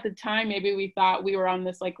think at the time, maybe we thought we were on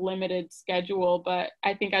this like limited schedule, but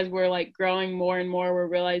I think as we're like growing more and more, we're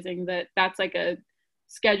realizing that that's like a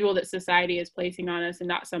schedule that society is placing on us and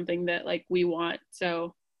not something that like we want.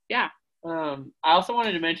 So yeah. I also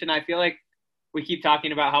wanted to mention, I feel like we keep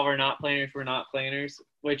talking about how we're not planners,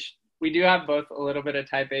 which we do have both a little bit of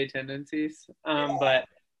type A tendencies. But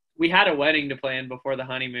we had a wedding to plan before the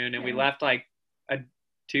honeymoon, and we left like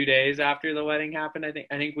 2 days after the wedding happened. I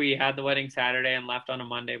think we had the wedding Saturday and left on a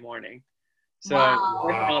Monday morning. So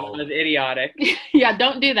first of all, that was idiotic. Yeah,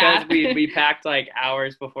 don't do that. Because we packed like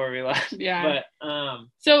hours before we left. Yeah. But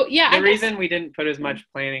so yeah, the reason we didn't put as much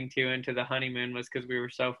planning into the honeymoon was because we were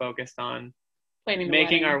so focused on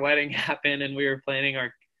making our wedding happen, and we were planning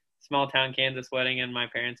our small town Kansas wedding in my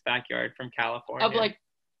parents' backyard from California. Of like,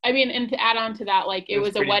 I mean, and to add on to that, like it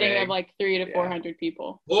was a wedding big. of like 300 to 400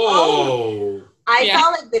 people. Oh. I saw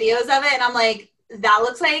like videos of it and I'm like, that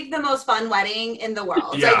looks like the most fun wedding in the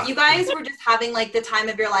world. Yeah. Like you guys were just having like the time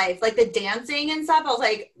of your life, like the dancing and stuff. I was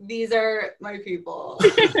like, these are my people.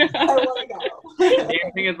 I want to go.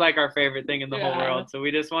 Dancing is like our favorite thing in the whole world. So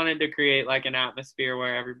we just wanted to create like an atmosphere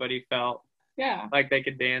where everybody felt like they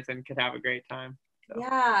could dance and could have a great time. So.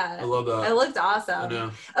 Yeah. I love that. It looked awesome. I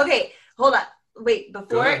know. Okay, hold on. Wait,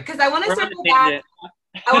 before, because I want to circle back.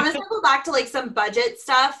 I want to circle back to like some budget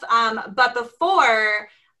stuff. But before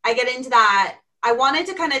I get into that, I wanted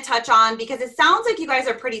to kind of touch on, because it sounds like you guys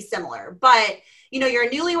are pretty similar, but you're a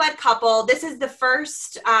newlywed couple. This is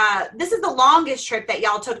the longest trip that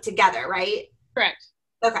y'all took together, right? Correct.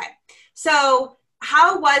 Okay. So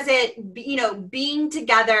how was it, being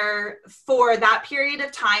together for that period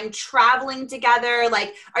of time, traveling together?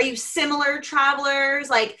 Like, are you similar travelers?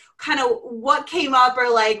 Like, kind of what came up, or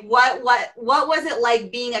like, what was it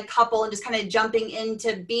like being a couple and just kind of jumping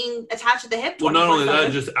into being attached to the hip? Well, not only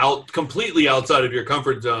that, just completely outside of your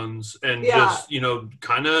comfort zones, and just,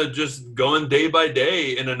 kind of just going day by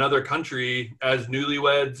day in another country as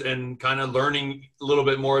newlyweds and kind of learning a little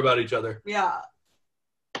bit more about each other. Yeah.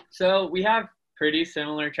 So we have pretty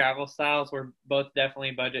similar travel styles. We're both definitely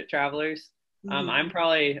budget travelers. I'm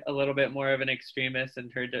probably a little bit more of an extremist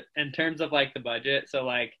in terms of like the budget. So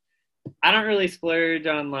like, I don't really splurge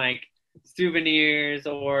on like souvenirs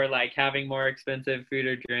or like having more expensive food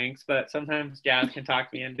or drinks, but sometimes Jazz can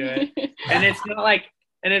talk me into it. And it's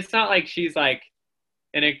not like she's like,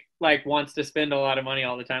 and it like wants to spend a lot of money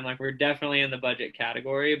all the time. Like we're definitely in the budget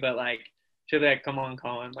category, but like, she'll be like, come on,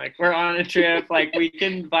 Colin, like we're on a trip, like we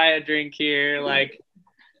can buy a drink here, like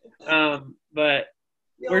but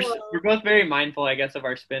we're both very mindful, I guess, of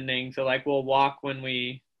our spending. So like we'll walk when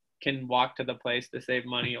we can walk to the place to save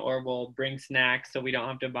money, or we'll bring snacks so we don't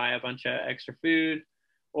have to buy a bunch of extra food,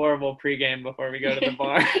 or we'll pregame before we go to the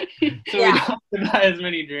bar so we don't have to buy as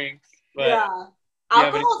many drinks. But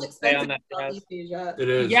alcohol's expensive in Southeast Asia. It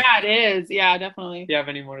is. Yeah, it is. Yeah, definitely. Do you have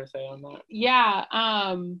any more to say on that? Yeah.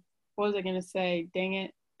 What was I going to say? Dang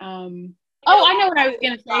it. I know what I was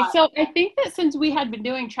going to say. So I think that since we had been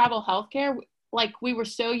doing travel healthcare, like we were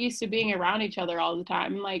so used to being around each other all the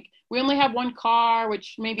time. Like we only have one car,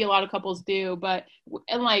 which maybe a lot of couples do,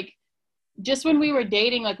 and like just when we were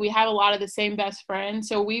dating, like we had a lot of the same best friends.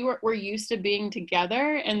 So we're used to being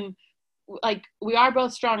together, and like we are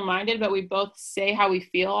both strong-minded, but we both say how we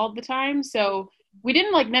feel all the time. So we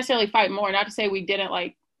didn't like necessarily fight more, not to say we didn't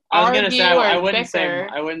like I was gonna say I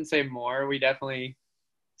bicker. wouldn't say more. We definitely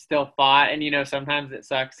still fought, and sometimes it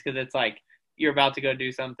sucks because it's like you're about to go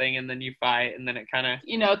do something and then you fight, and then it kind of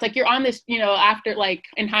it's like you're on this after, like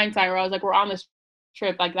in hindsight, where I was like, we're on this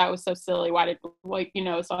trip, like that was so silly, why did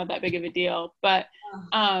it's not that big of a deal. But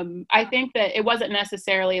I think that it wasn't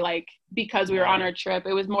necessarily like because we were on our trip,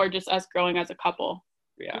 it was more just us growing as a couple.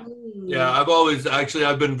 Yeah,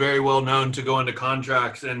 I've been very well known to go into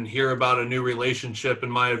contracts and hear about a new relationship,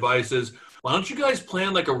 and my advice is, why don't you guys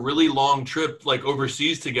plan like a really long trip like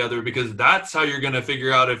overseas together, because that's how you're going to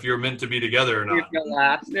figure out if you're meant to be together or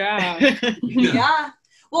not. Yeah.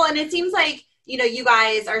 Well, and it seems like you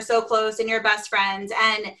guys are so close and you're best friends,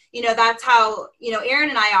 and that's how Aaron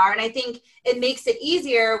and I are. And I think it makes it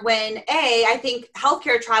easier when I think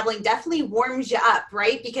healthcare traveling definitely warms you up,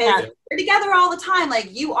 right? Because you're together all the time. Like,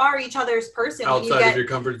 you are each other's person when you Outside get of your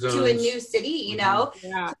comfort zones. to a new city, you know?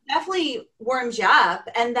 Yeah. So it definitely warms you up.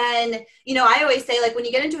 And then, you know, I always say, like, when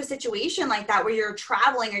you get into a situation like that where you're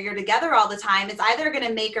traveling or you're together all the time, it's either going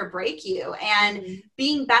to make or break you. And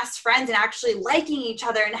being best friends and actually liking each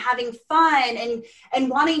other and having fun and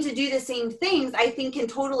wanting to do the same things, I think can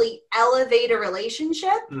totally elevate a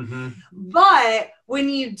relationship. But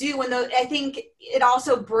I think it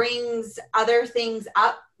also brings other things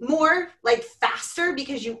up more, like, faster,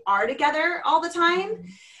 because you are together all the time.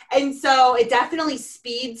 And so it definitely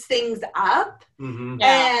speeds things up. And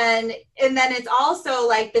then it's also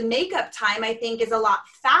like the makeup time, I think, is a lot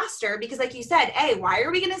faster because, like you said, hey, why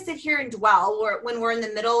are we going to sit here and dwell when we're in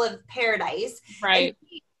the middle of paradise? Right.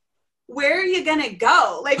 And where are you going to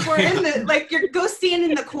go? Like, we're in the, like, you're go stand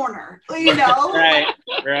in the corner, you know? Right.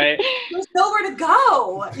 There's nowhere to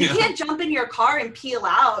go. You can't jump in your car and peel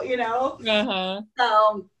out, you know?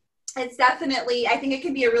 So it's definitely, I think it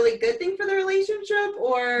can be a really good thing for the relationship,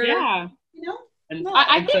 or, you know? And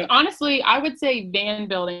I think, honestly, I would say van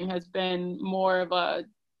building has been more of a,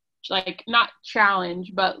 like, not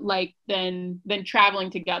challenge, but like than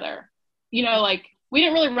traveling together. You know, like, we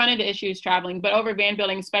didn't really run into issues traveling, but over van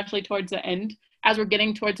building, especially towards the end, as we're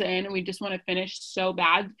getting towards the end and we just want to finish so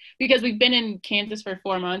bad, because we've been in Kansas for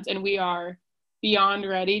 4 months and we are beyond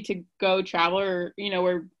ready to go travel, or, you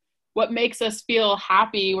know, what makes us feel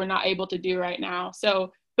happy we're not able to do right now.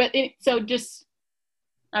 So just,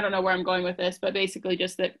 I don't know where I'm going with this, but basically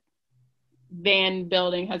just that van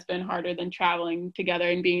building has been harder than traveling together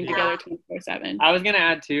and being together 24/7. I was going to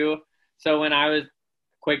add too. So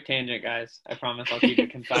quick tangent, guys, I promise I'll keep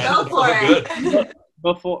it concise. Go for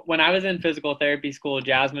it. When I was in physical therapy school,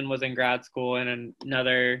 Jasmine was in grad school in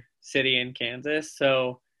another city in Kansas.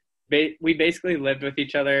 So we basically lived with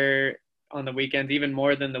each other on the weekends, even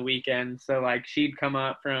more than the weekends. So, like, she'd come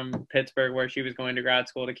up from Pittsburgh, where she was going to grad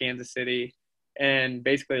school, to Kansas City, and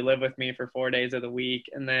basically live with me for 4 days of the week.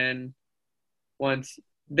 And then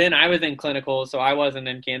then I was in clinical, so I wasn't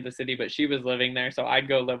in Kansas City, but she was living there, so I'd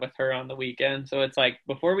go live with her on the weekend. So it's like,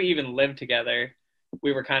 before we even lived together,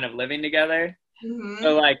 we were kind of living together.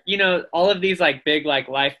 So, like, you know, all of these, like, big, like,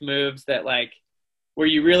 life moves that, like, where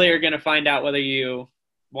you really are going to find out whether you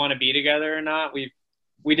want to be together or not,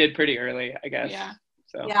 we did pretty early, I guess.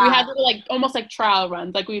 So we had little, like, almost like trial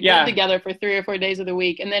runs. Like, we lived together for 3 or 4 days of the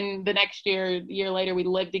week, and then the next year later, we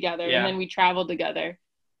lived together, and then we traveled together.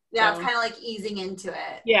 Yeah, it's kind of like easing into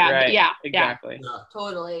it. Yeah, right. Exactly. Yeah.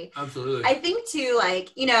 Totally. Absolutely. I think too, like,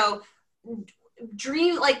 you know,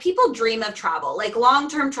 people dream of travel, like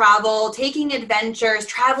long-term travel, taking adventures,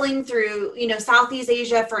 traveling through, you know, Southeast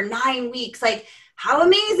Asia for 9 weeks. Like, how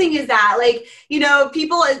amazing is that? Like, you know,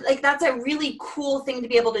 people, like, that's a really cool thing to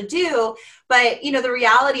be able to do. But, you know, the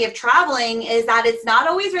reality of traveling is that it's not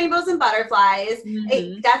always rainbows and butterflies.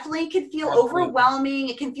 It definitely can feel overwhelming.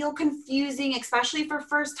 It can feel confusing, especially for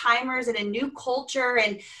first timers in a new culture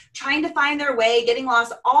and trying to find their way, getting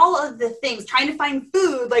lost, all of the things, trying to find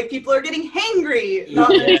food. Like, people are getting hangry.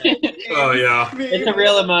 Oh, yeah. It's a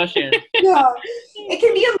real emotion. Yeah. It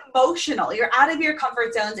can be emotional. You're out of your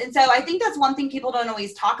comfort zones. And so I think that's one thing people don't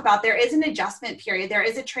always talk about. There is an adjustment period. There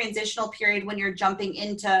is a transitional period when you're jumping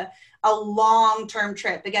into a long-term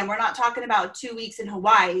trip. Again, we're not talking about 2 weeks in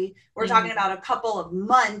Hawaii. We're talking about a couple of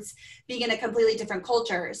months being in a completely different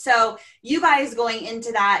culture. So you guys going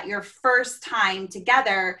into that, your first time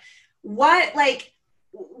together, what, like,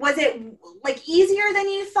 was it, like, easier than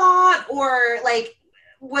you thought, or, like,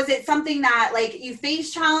 was it something that, like, you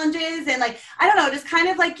faced challenges and, like, I don't know, just kind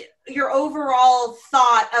of like your overall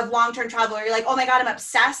thought of long-term travel? You're like, oh my God, I'm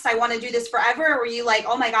obsessed, I want to do this forever? Or were you like,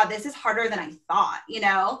 oh my God, this is harder than I thought, you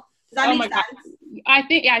know? Does that make sense?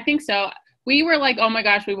 God. I think so. We were like, oh my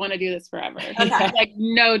gosh, we want to do this forever. Okay. Like,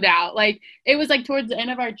 no doubt. Like, it was like towards the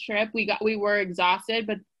end of our trip, we were exhausted,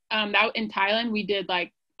 but that in Thailand, we did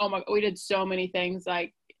like, we did so many things,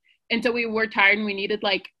 like, and so we were tired and we needed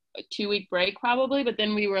like a 2-week break probably, but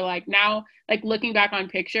then we were like, now, like, looking back on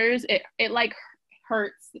pictures, it like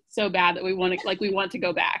hurts so bad that we want to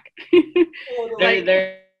go back.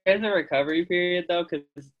 There is a recovery period though,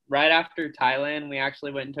 because right after Thailand, we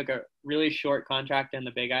actually went and took a really short contract in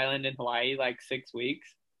the Big Island in Hawaii, like 6 weeks.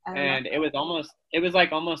 And it was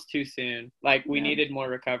almost too soon. Like, we needed more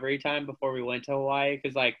recovery time before we went to Hawaii,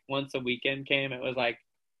 because, like, once the weekend came, it was like,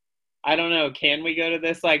 I don't know, can we go to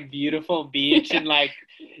this, like, beautiful beach and, like,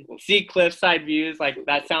 see cliffside views? Like,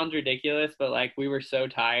 that sounds ridiculous, but, like, we were so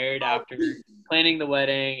tired after planning the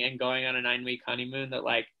wedding and going on a 9-week honeymoon that,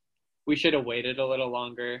 like, we should have waited a little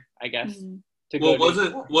longer, I guess. Well,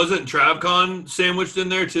 wasn't TravCon sandwiched in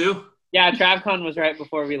there too? Yeah, TravCon was right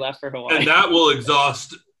before we left for Hawaii. And that will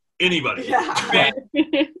exhaust anybody. Yeah.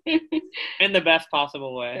 In the best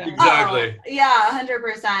possible way. Yeah. Exactly. Oh, yeah,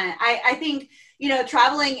 100%. I think,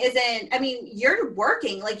 traveling isn't, you're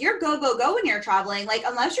working, like you're go when you're traveling, like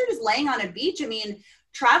unless you're just laying on a beach.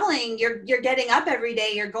 Traveling, you're getting up every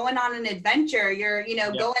day, you're going on an adventure, you're,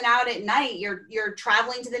 going out at night, you're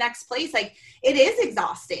traveling to the next place. Like it is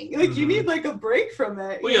exhausting. Like you need like a break from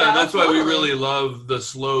it. Well, yeah, that's why we really love the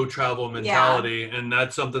slow travel mentality. Yeah. And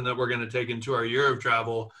that's something that we're going to take into our year of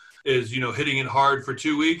travel is, hitting it hard for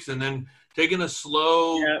 2 weeks and then taking a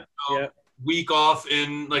slow week off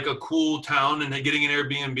in like a cool town and getting an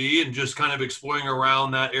Airbnb and just kind of exploring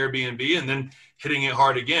around that Airbnb and then hitting it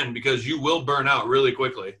hard again, because you will burn out really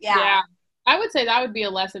quickly. Yeah. I would say that would be a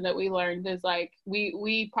lesson that we learned is like,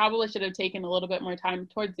 we probably should have taken a little bit more time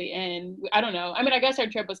towards the end. I don't know. I guess our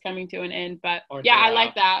trip was coming to an end, but I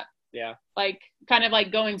like that. Yeah. Like kind of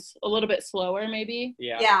like going a little bit slower maybe.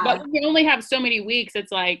 Yeah. But we only have so many weeks.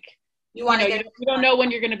 It's like, you don't know when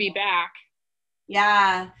you're going to be back.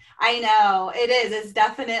 Yeah, I know it is. It's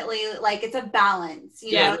definitely like, it's a balance,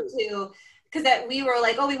 because we were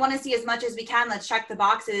like, we want to see as much as we can. Let's check the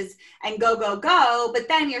boxes and go. But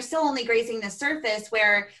then you're still only grazing the surface,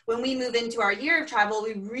 where when we move into our year of travel,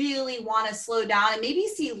 we really want to slow down and maybe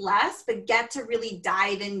see less, but get to really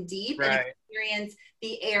dive in deep and experience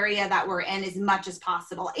the area that we're in as much as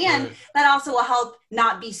possible. And that also will help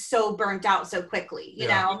not be so burnt out so quickly, you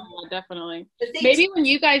know? Yeah, definitely. Maybe when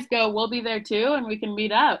you guys go, we'll be there too and we can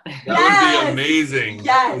meet up. That would be amazing.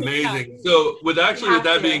 Yes. Amazing. So with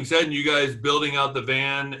that being said, and you guys building out the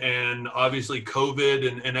van and obviously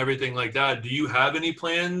COVID and everything like that, do you have any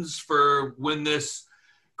plans for when this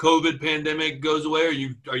COVID pandemic goes away? Are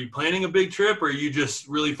you planning a big trip, or are you just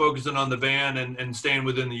really focusing on the van and staying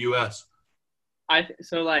within the US? I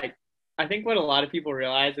think what a lot of people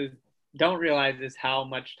don't realize is how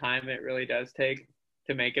much time it really does take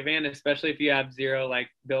to make a van, especially if you have zero like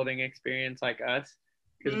building experience like us,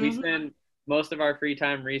 because we spend most of our free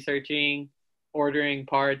time researching, ordering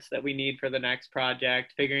parts that we need for the next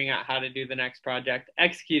project, figuring out how to do the next project.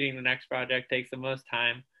 Executing the next project takes the most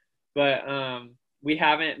time, but we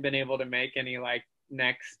haven't been able to make any like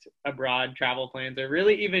next abroad travel plans or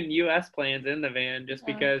really even US plans in the van, just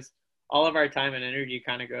because all of our time and energy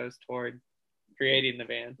kind of goes toward creating the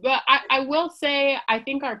van. But I will say, I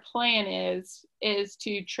think our plan is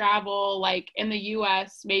to travel like in the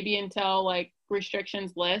US maybe until like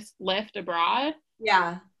restrictions lift abroad.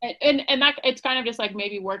 Yeah. And that it's kind of just like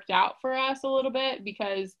maybe worked out for us a little bit,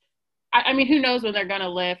 because who knows when they're going to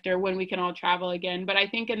lift or when we can all travel again. But I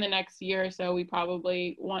think in the next year or so, we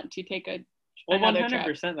probably want to take another 100%.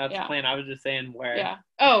 Trip. That's the plan. I was just saying where. Yeah.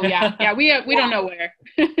 Oh yeah. Yeah. We don't know where.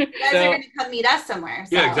 You guys are going to come meet us somewhere.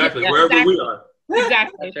 So. Yeah, exactly. Wherever we are.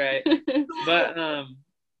 Exactly. That's right. But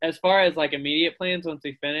as far as like immediate plans, once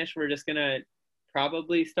we finish, we're just gonna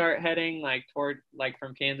probably start heading like toward like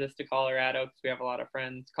from Kansas to Colorado, because we have a lot of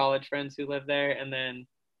college friends who live there, and then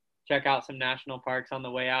check out some national parks on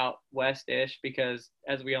the way out west-ish, because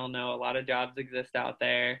as we all know, a lot of jobs exist out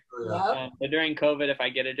there. But during COVID, if I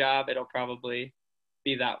get a job, it'll probably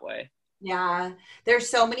be that way. Yeah, there's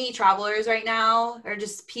so many travelers right now, or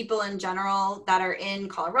just people in general, that are in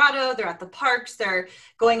Colorado. They're at the parks. They're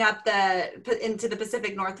going up into the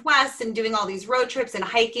Pacific Northwest and doing all these road trips and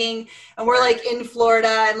hiking. And we're like in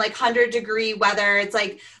Florida and like 100-degree weather. It's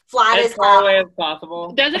like flat as far away as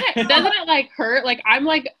possible. Doesn't it like hurt? Like I'm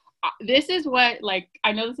like, this is what, like,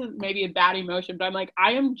 I know this is maybe a bad emotion, but I'm like,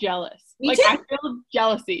 I am jealous. Me like too. I feel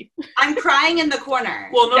jealousy. I'm crying in the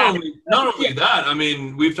corner. Well, not only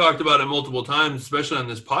that, we've talked about it multiple times, especially on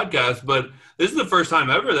this podcast, but this is the first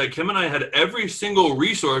time ever that Kim and I had every single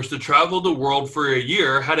resource to travel the world for a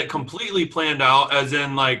year, had it completely planned out, as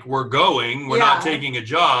in like, we're not taking a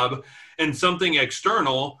job, and something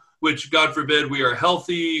external, which God forbid, we are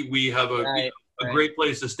healthy, we have a great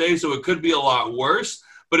place to stay. So it could be a lot worse,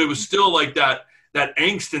 but it was still like that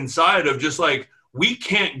angst inside of just like, we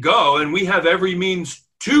can't go and we have every means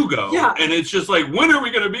to go. Yeah. And it's just like, when are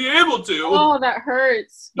we going to be able to? Oh, that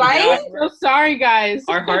hurts. Right? I'm so sorry, guys.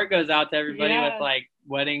 Our heart goes out to everybody with like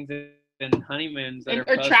weddings and honeymoons that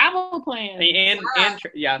or travel plans.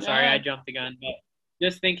 Sorry, I jumped the gun. But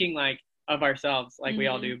just thinking like of ourselves, like we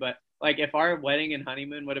all do. But like if our wedding and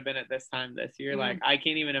honeymoon would have been at this time this year, like I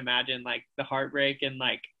can't even imagine like the heartbreak and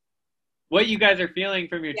like what you guys are feeling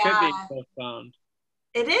from your trip being postponed.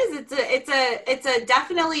 It is. It's a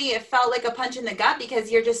definitely, it felt like a punch in the gut,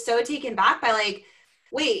 because you're just so taken back by like,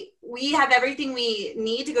 wait, we have everything we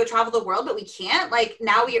need to go travel the world, but we can't? Like,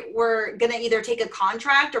 now we're going to either take a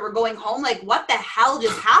contract or we're going home. Like, what the hell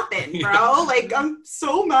just happened, bro? Like, I'm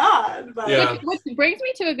so mad. But Yeah. Which brings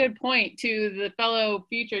me to a good point to the fellow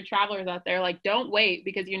future travelers out there. Like, don't wait,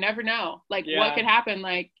 because you never know. Like, what could happen?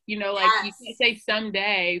 Like, you know, like you can't say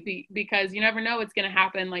someday because you never know what's going to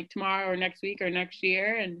happen like tomorrow or next week or next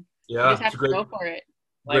year. And you just have to go for it.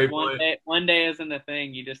 Like one day isn't a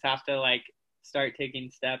thing. You just have to like start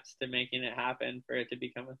taking steps to making it happen for it to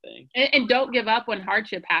become a thing. And don't give up when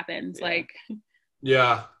hardship happens. Like,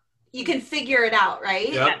 you can figure it out,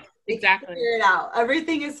 right? Yep. Exactly. Figure it out.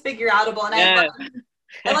 Everything is figure outable. And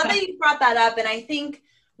I love that you brought that up. And I think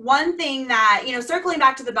one thing that, you know, circling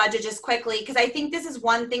back to the budget just quickly, because I think this is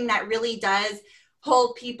one thing that really does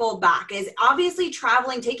hold people back, is obviously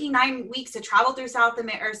traveling, taking 9 weeks to travel through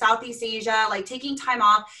Southeast Asia, like taking time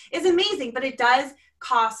off is amazing, but it does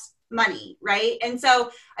cost money, right? And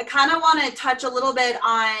so I kind of want to touch a little bit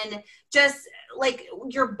on just like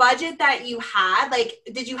your budget that you had. Like,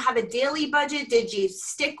 did you have a daily budget? Did you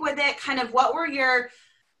stick with it? Kind of what were your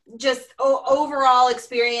just overall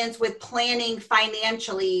experience with planning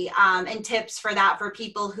financially, and tips for that for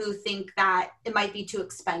people who think that it might be too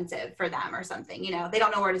expensive for them or something, you know, they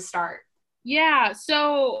don't know where to start. Yeah.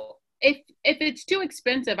 So if it's too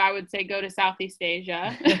expensive, I would say go to Southeast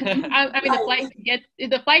Asia. I mean,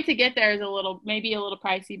 the flight to get there is maybe a little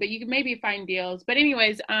pricey, but you can maybe find deals. But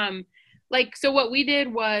anyways, like, so what we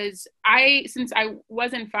did was since I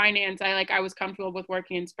was in finance, I was comfortable with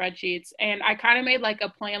working in spreadsheets, and I kind of made like a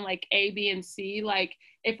plan, like A, B, and C, like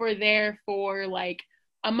if we're there for like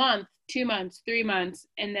a month, 2 months, 3 months,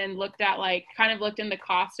 and then looked in the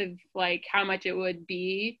cost of like how much it would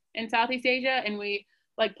be in Southeast Asia. And we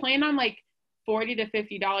like planned on like $40 to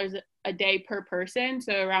 $50 a day per person.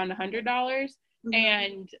 So around $100. Mm-hmm.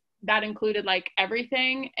 And that included like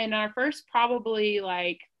everything. And our first probably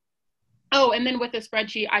like, and then with the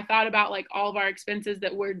spreadsheet, I thought about like all of our expenses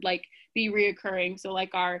that would like be reoccurring. So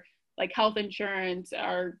like our like health insurance,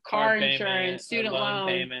 our car insurance, student loan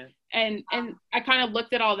payment. And I kind of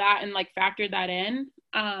looked at all that and like factored that in.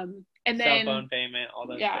 And then cell phone payment, all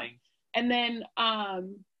those things. And then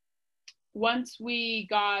once we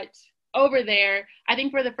got over there, I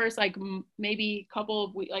think for the first like maybe couple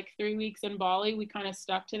of weeks, like 3 weeks in Bali, we kind of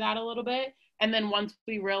stuck to that a little bit. And then once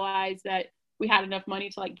we realized that we had enough money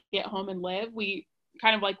to like get home and live, we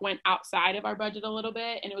kind of like went outside of our budget a little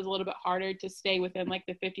bit, and it was a little bit harder to stay within like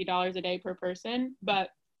the $50 a day per person. But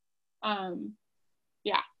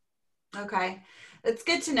okay, that's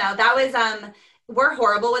good to know. That was we're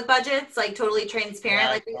horrible with budgets, like totally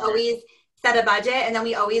transparent. Like we always set a budget and then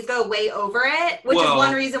we always go way over it, which is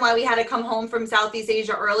one reason why we had to come home from Southeast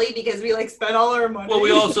Asia early, because we like spent all our money. Well, we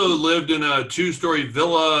also lived in a 2-story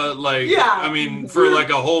villa, I mean, for like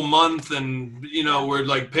a whole month, and you know, we're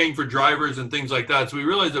like paying for drivers and things like that. So we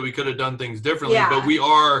realized that we could have done things differently, but we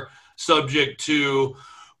are subject to,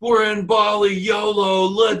 we're in Bali, YOLO,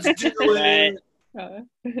 let's do it. The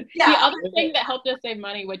other thing that helped us save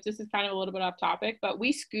money, which this is kind of a little bit off topic, but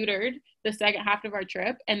we scootered the second half of our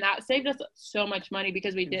trip, and that saved us so much money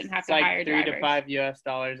because we didn't have to hire drivers. $3 to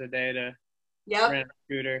 $5 a day to rent a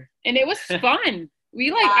scooter, and it was fun. We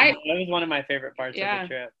that was one of my favorite parts of the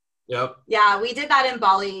trip. Yep. Yeah, we did that in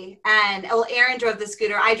Bali, and Aaron drove the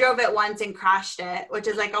scooter. I drove it once and crashed it, which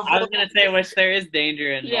is like a whole. I was gonna say, which there is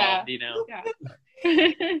danger involved, you know. Yeah.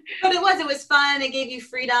 But it was fun. It gave you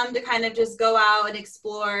freedom to kind of just go out and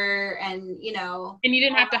explore, and you know, and you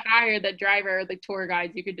didn't have to hire the driver or the tour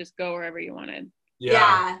guides. You could just go wherever you wanted.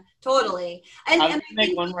 Yeah, totally. And I was gonna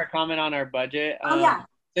make one more comment on our budget.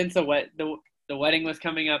 Since the wedding was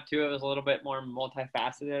coming up too, it was a little bit more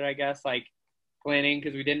multifaceted, I guess, like planning,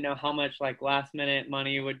 because we didn't know how much like last minute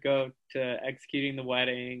money would go to executing the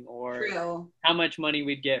wedding, or how much money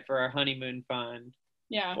we'd get for our honeymoon fund.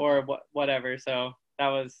 Yeah. Or whatever. So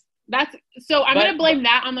I'm going to blame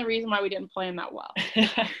that on the reason why we didn't plan that well.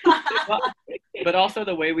 But also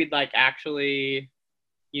the way we'd like actually,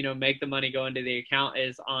 you know, make the money go into the account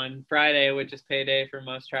is on Friday, which is payday for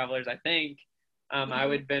most travelers, I think. I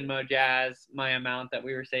would Venmo Jazz my amount that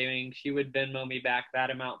we were saving. She would Venmo me back that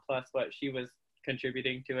amount plus what she was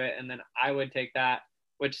contributing to it. And then I would take that,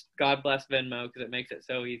 which God bless Venmo because it makes it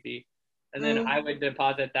so easy. And then I would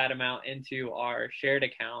deposit that amount into our shared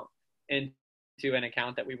account, into an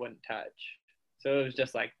account that we wouldn't touch. So it was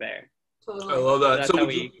just like there. I love that. So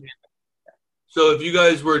So if you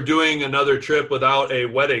guys were doing another trip without a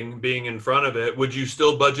wedding being in front of it, would you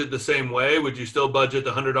still budget the same way? Would you still budget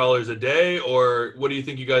the $100 a day? Or what do you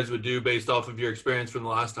think you guys would do based off of your experience from the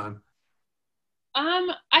last time?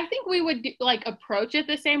 I think we would like approach it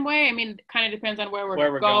the same way. I mean, it kind of depends on where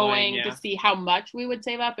we're going, to yeah. see how much we would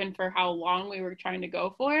save up and for how long we were trying to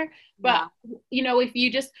go for. But you know, if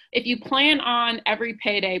you plan on every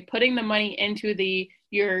payday putting the money into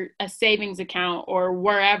your savings account or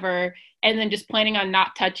wherever, and then just planning on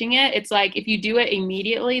not touching it, it's like if you do it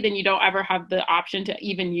immediately, then you don't ever have the option to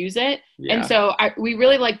even use it. Yeah. And so we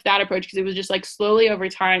really liked that approach because it was just like slowly over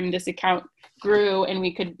time this account grew and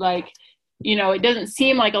we could like, you know, it doesn't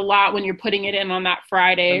seem like a lot when you're putting it in on that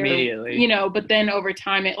Friday immediately, or, you know, but then over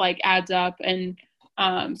time it like adds up. And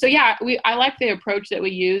so yeah, I like the approach that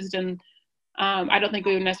we used, and I don't think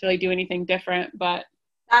we would necessarily do anything different, but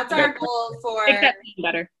that's our goal for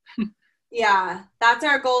better. Yeah, that's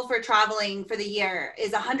our goal for traveling for the year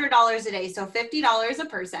is $100 a day, so $50 a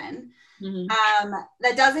person. Mm-hmm.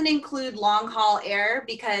 That doesn't include long haul air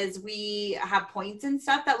because we have points and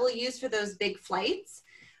stuff that we'll use for those big flights.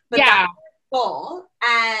 But yeah. Goal,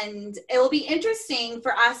 and it will be interesting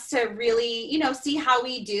for us to really, you know, see how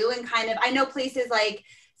we do and kind of, I know places like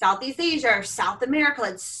Southeast Asia or South America,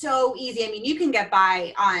 it's so easy. I mean, you can get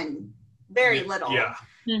by on very little. Yeah.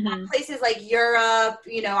 Mm-hmm. Places like Europe,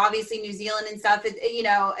 you know, obviously New Zealand and stuff, you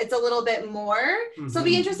know, it's a little bit more. So I'll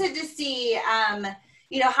be interested to see,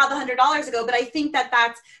 you know, how the $100 go. But I think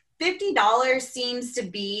that's $50 seems to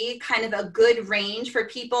be kind of a good range for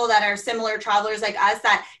people that are similar travelers like us,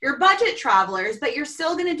 that you're budget travelers, but you're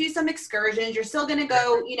still going to do some excursions. You're still going to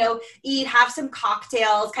go, you know, eat, have some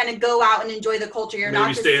cocktails, kind of go out and enjoy the culture. You're Maybe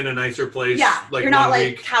not stay in a nicer place. Yeah. Like you're not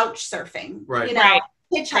like week. couch surfing, right? You know, right.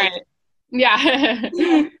 hitchhiking. Right.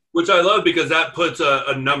 Yeah. Which I love because that puts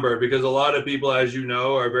a number, because a lot of people, as you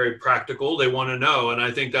know, are very practical. They want to know. And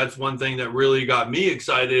I think that's one thing that really got me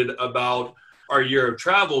excited about our year of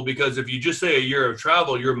travel, because if you just say a year of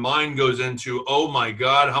travel, your mind goes into, oh my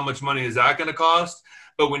God, how much money is that going to cost?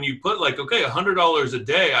 But when you put like, okay, $100 a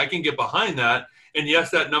day, I can get behind that. And yes,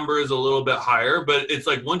 that number is a little bit higher, but it's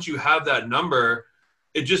like once you have that number,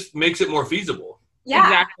 it just makes it more feasible. Yeah,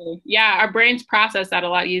 exactly. Yeah, our brains process that a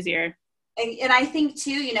lot easier. And I think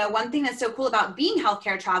too, you know, one thing that's so cool about being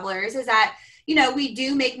healthcare travelers is that, you know, we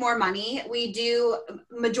do make more money.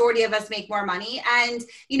 Majority of us make more money. And,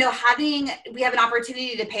 you know, we have an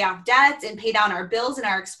opportunity to pay off debts and pay down our bills and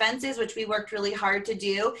our expenses, which we worked really hard to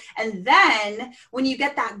do. And then when you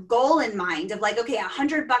get that goal in mind of like, okay,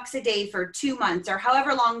 $100 a day for 2 months or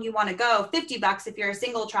however long you want to go, $50 if you're a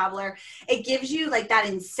single traveler, it gives you like that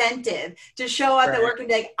incentive to show up at work and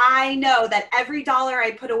be like, I know that every dollar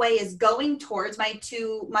I put away is going towards my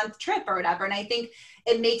 2-month trip or whatever. And I think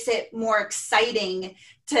it makes it more exciting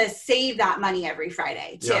to save that money every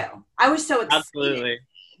Friday too. Yeah. I was so excited. Absolutely.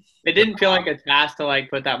 It didn't feel like a task to like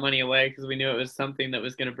put that money away because we knew it was something that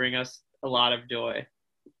was going to bring us a lot of joy.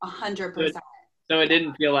 100%. So it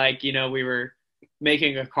didn't feel like, you know, we were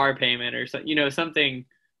making a car payment or something, you know, something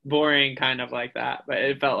boring kind of like that. But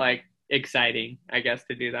it felt like exciting, I guess,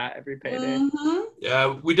 to do that every payday. Mm-hmm.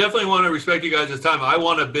 Yeah, we definitely want to respect you guys' time. I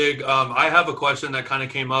want a big, I have a question that kind of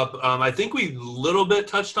came up. I think we little bit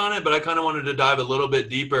touched on it, but I kind of wanted to dive a little bit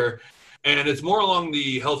deeper. And it's more along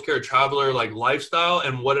the healthcare traveler like lifestyle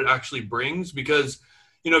and what it actually brings. Because,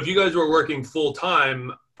 you know, if you guys were working full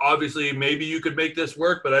time, obviously maybe you could make this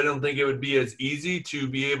work, but I don't think it would be as easy to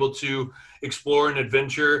be able to explore an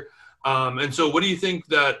adventure. And so what do you think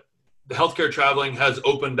that the healthcare traveling has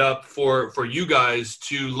opened up for you guys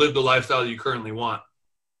to live the lifestyle you currently want?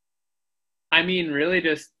 I mean, really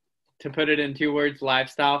just to put it in 2 words,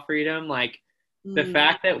 lifestyle freedom. Like the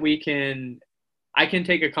fact that I can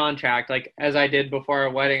take a contract, like as I did before our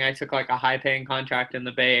wedding, I took like a high paying contract in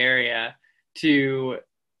the Bay Area to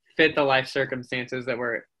fit the life circumstances that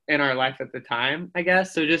were in our life at the time, I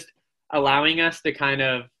guess. So just allowing us to kind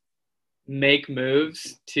of make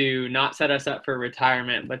moves to not set us up for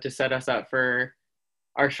retirement, but to set us up for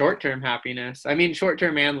our short-term happiness. I mean,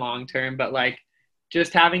 short-term and long-term, but like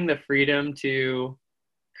just having the freedom to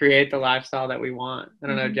create the lifestyle that we want. I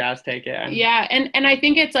don't know, Jazz, take it. Yeah. And I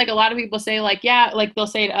think it's like a lot of people say like, yeah, like they'll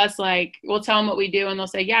say to us, like, we'll tell them what we do and they'll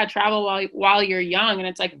say, yeah, travel while you're young. And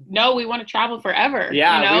it's like, no, we want to travel forever.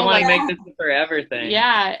 Yeah. You know? We want to make this a forever thing.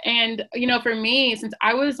 Yeah. And, you know, for me, since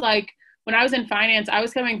I was like, when I was in finance, I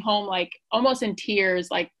was coming home like almost in tears,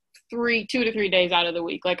 like 2 to 3 days out of the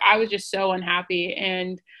week. Like I was just so unhappy.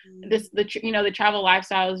 And the travel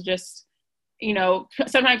lifestyle is just, you know,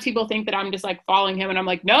 sometimes people think that I'm just like following him and I'm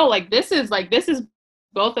like, no, like this is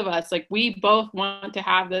both of us. Like we both want to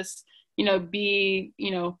have this, you know, be,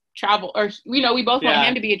 you know, travel, or, you know, we both want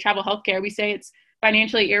him to be a travel healthcare. We say it's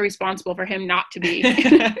financially irresponsible for him not to be.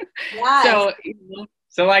 So, you know.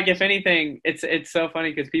 So like, if anything, it's so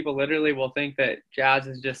funny because people literally will think that Jazz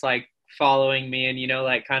is just like following me and,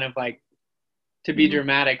 like kind of like, to be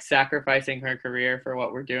dramatic, sacrificing her career for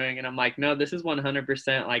what we're doing. And I'm like, no, this is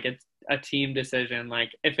 100% like it's a team decision.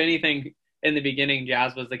 Like if anything, in the beginning,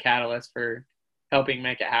 Jazz was the catalyst for helping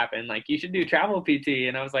make it happen. Like, you should do travel PT.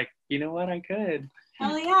 And I was like, you know what? I could.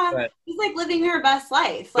 Hell yeah. But, She's like living her best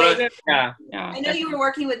life. Like, yeah. I know you were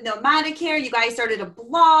working with Nomadicare. You guys started a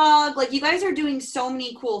blog. Like, you guys are doing so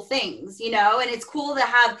many cool things, and it's cool to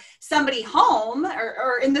have somebody home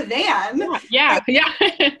or in the van. Yeah.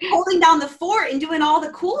 Holding down the fort and doing all the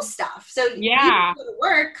cool stuff. So you Yeah. go to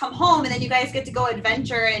work, come home, and then you guys get to go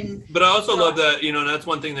adventure. But I also love that, and that's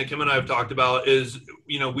one thing that Kim and I have talked about is,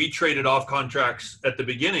 we traded off contracts at the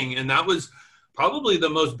beginning, and that was probably the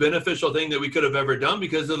most beneficial thing that we could have ever done,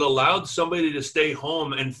 because it allowed somebody to stay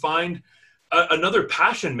home and find another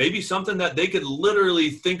passion, maybe something that they could literally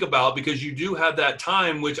think about, because you do have that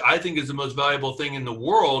time, which I think is the most valuable thing in the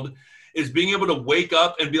world, is being able to wake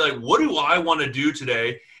up and be like, what do I want to do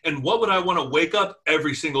today? And what would I want to wake up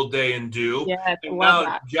every single day and do? Yes, I And love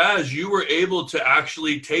now, that. Jazz, you were able to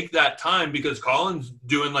actually take that time, because Colin's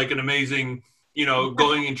doing like an amazing,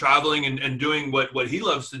 going and traveling and doing what he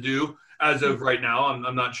loves to do as of right now.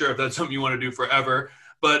 I'm not sure if that's something you want to do forever,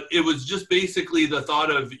 but it was just basically the thought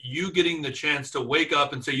of you getting the chance to wake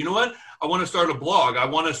up and say, you know what? I want to start a blog. I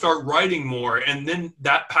want to start writing more. And then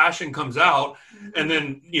that passion comes out. And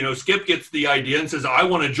then, Skip gets the idea and says, I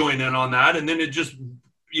want to join in on that. And then it just,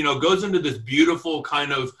 goes into this beautiful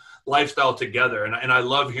kind of lifestyle together. And I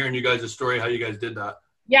love hearing you guys' story, how you guys did that.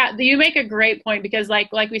 Yeah, you make a great point, because like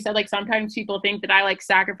we said, like sometimes people think that I like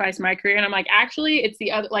sacrifice my career, and I'm like, actually it's the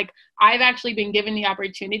other. Like, I've actually been given the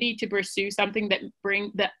opportunity to pursue something that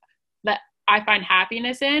that I find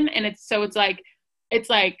happiness in, and it's like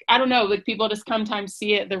I don't know, like people just sometimes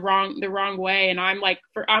see it the wrong way, and I'm like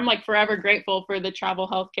forever grateful for the travel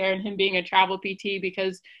healthcare and him being a travel PT,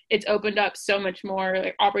 because it's opened up so much more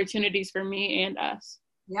like opportunities for me and us.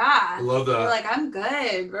 Yeah. I love that. You're like, I'm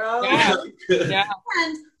good, bro. Yeah. Yeah.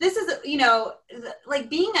 And this is, like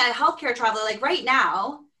being a healthcare traveler, like right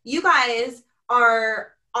now, you guys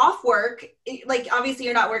are off work. Like, obviously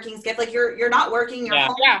you're not working, Skip. Like you're not working, you're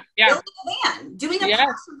home, building a van, doing a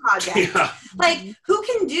passion project. Yeah. Like, who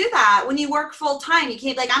can do that when you work full time? You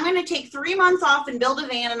can't, like, I'm going to take 3 months off and build a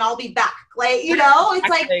van and I'll be back. Like, it's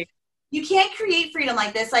like, you can't create freedom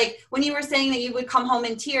like this. Like when you were saying that you would come home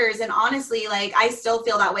in tears, and honestly, like I still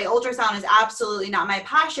feel that way. Ultrasound is absolutely not my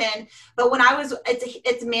passion, but when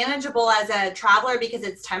it's manageable as a traveler because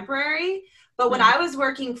it's temporary. But when I was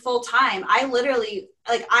working full time, I literally,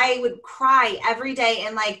 like, I would cry every day.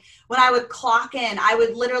 And like, when I would clock in, I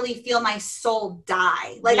would literally feel my soul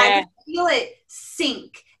die. Like I could feel it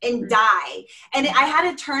sink and die. And I had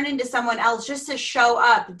to turn into someone else just to show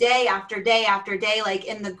up day after day after day, like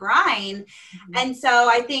in the grind. And so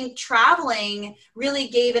I think traveling really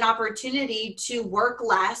gave an opportunity to work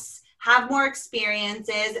less, have more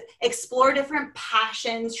experiences, explore different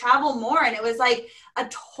passions, travel more. And it was like a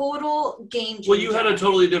total game changer. Well, you had a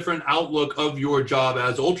totally different outlook of your job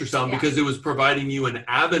as ultrasound because it was providing you an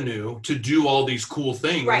avenue to do all these cool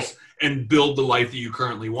things and build the life that you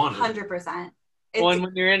currently wanted. 100%. Well,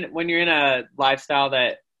 and when you're in a lifestyle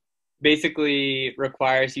that basically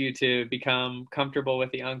requires you to become comfortable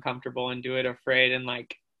with the uncomfortable and do it afraid and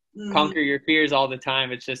like conquer your fears all the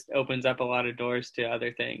time, it just opens up a lot of doors to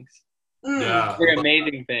other things. Yeah, they're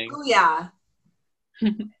amazing things. Oh yeah.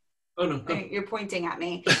 Oh no, you're pointing at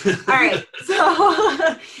me. All right,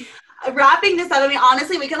 so wrapping this up. I mean,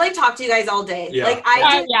 honestly, we could like talk to you guys all day. Yeah. Like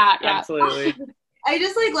Absolutely. I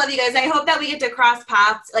just like love you guys. I hope that we get to cross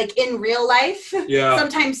paths like in real life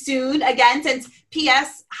sometime soon again, since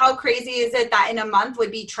PS, how crazy is it that in a month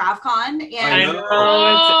would be TravCon? And I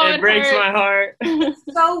know. It breaks my heart.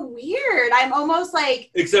 So weird. I'm almost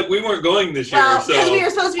like, except we weren't going this year, because so we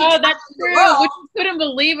were supposed to be that's true. We couldn't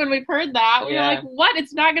believe when we've heard that. We were like, what?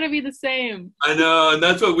 It's not going to be the same. I know, and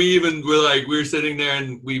that's what we even were like. We were sitting there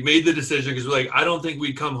and we made the decision because we're like, I don't think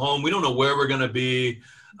we'd come home. We don't know where we're going to be.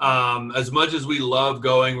 As much as we love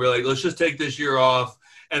going, we're like, let's just take this year off.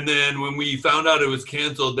 And then when we found out it was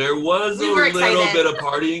canceled, there was a little bit of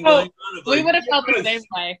partying going on. We would have felt the same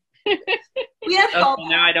way.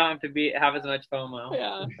 Now I don't have to have as much FOMO.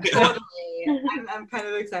 Yeah. Totally. I'm kind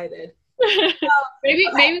of excited. Maybe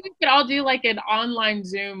we could all do like an online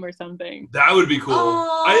Zoom or something. That would be cool.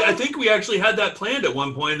 I think we actually had that planned at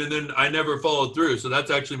one point, and then I never followed through. So that's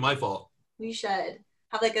actually my fault. We should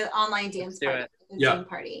have like an online dance party. Yeah.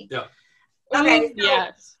 Party. Yeah. Okay. So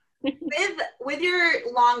yes. with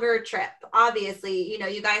your longer trip, obviously,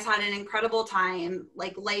 you guys had an incredible time,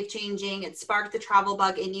 like life-changing. It sparked the travel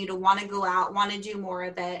bug in you to want to go out, want to do more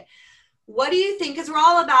of it. what do you think? Because we're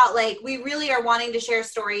all about, like, we really are wanting to share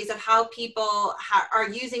stories of how people are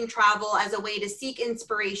using travel as a way to seek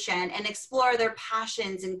inspiration and explore their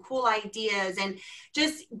passions and cool ideas and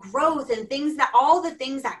just growth and things that, all the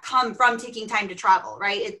things that come from taking time to travel,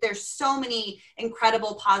 right? There's so many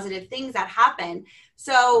incredible positive things that happen.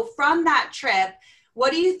 So from that trip,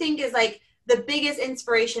 what do you think is like the biggest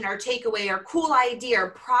inspiration or takeaway or cool idea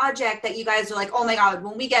or project that you guys are like, oh my God,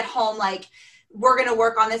 when we get home, like, we're going to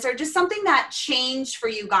work on this, or just something that changed for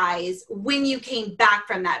you guys when you came back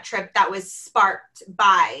from that trip that was sparked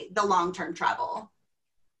by the long-term travel?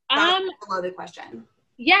 That's a loaded question.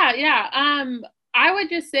 Yeah. I would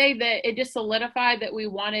just say that it just solidified that we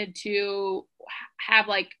wanted to have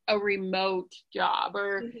like a remote job,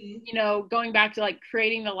 or, you know, going back to like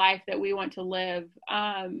creating the life that we want to live.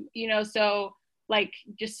 You know, so like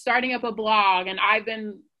just starting up a blog, and I've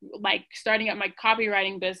been like starting up my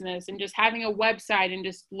copywriting business and just having a website and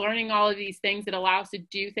just learning all of these things that allow us to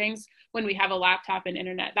do things when we have a laptop and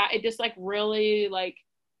internet. That it just like really like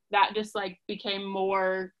that just like became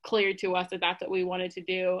more clear to us that that's what we wanted to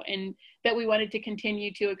do, and that we wanted to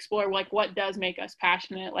continue to explore like what does make us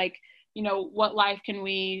passionate, like, you know, what life can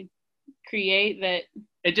we create that.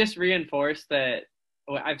 It just reinforced that.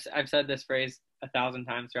 Well, I've said this phrase 1,000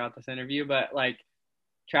 times throughout this interview, but like,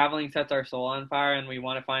 traveling sets our soul on fire, and we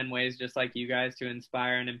want to find ways just like you guys to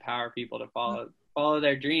inspire and empower people to follow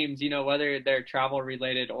their dreams, you know, whether they're travel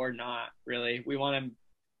related or not. Really, we want to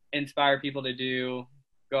inspire people to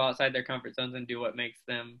go outside their comfort zones and do what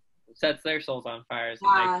sets their souls on fire, as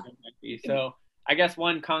makes them happy. So I guess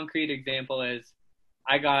one concrete example is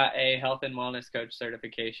I got a health and wellness coach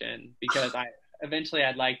certification because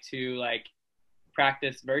I'd like to like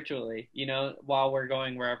practice virtually, you know, while we're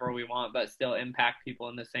going wherever we want, but still impact people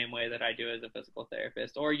in the same way that I do as a physical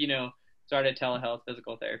therapist, or, you know, start a telehealth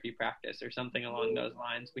physical therapy practice or something along those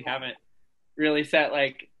lines. We haven't really set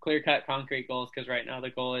like clear-cut concrete goals, because right now the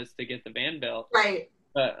goal is to get the van built. Right.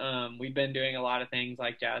 But we've been doing a lot of things,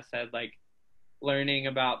 like Jazz said, like learning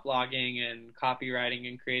about blogging and copywriting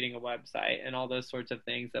and creating a website and all those sorts of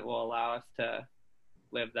things that will allow us to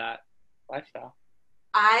live that lifestyle.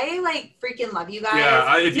 I like freaking love you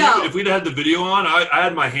guys. Yeah, if we'd had the video on, I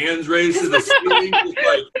had my hands raised to the ceiling, just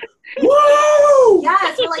like, woo!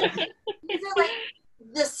 Yeah, so like these are like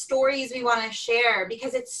the stories we want to share,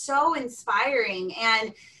 because it's so inspiring.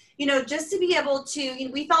 And, you know, just to be able to, you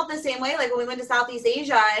know, we felt the same way like when we went to Southeast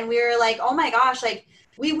Asia, and we were like, oh my gosh, like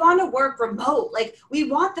we want to work remote. Like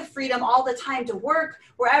we want the freedom all the time to work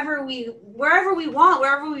wherever we want,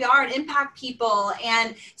 wherever we are, and impact people,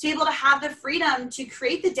 and to be able to have the freedom to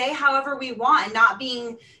create the day however we want, and not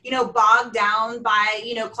being, you know, bogged down by,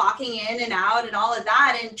 you know, clocking in and out and all of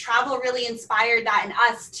that. And travel really inspired that in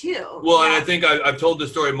us too. Well, and I think I've told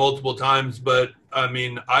this story multiple times, but I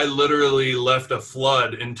mean, I literally left a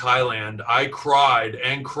flood in Thailand. I cried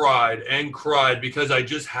and cried and cried because I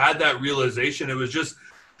just had that realization. It was just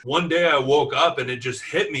one day I woke up and it just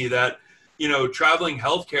hit me that, you know, traveling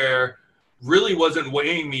healthcare really wasn't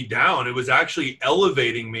weighing me down. It was actually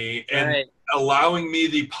elevating me and allowing me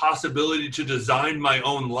the possibility to design my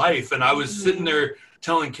own life. And I was sitting there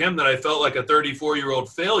telling Kim that I felt like a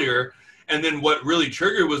 34-year-old failure. And then what really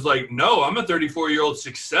triggered was like, no, I'm a 34-year-old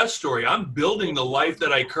success story. I'm building the life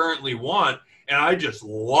that I currently want. And I just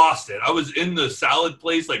lost it. I was in the salad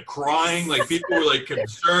place, like crying, like people were like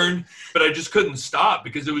concerned, but I just couldn't stop,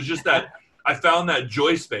 because it was just that I found that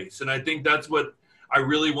joy space. And I think that's what I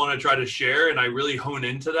really want to try to share. And I really hone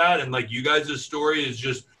into that. And like you guys' story is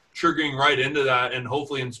just triggering right into that, and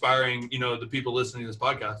hopefully inspiring, you know, the people listening to this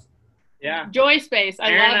podcast. Yeah. Joy space.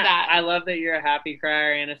 I Aaron, love that. I love that you're a happy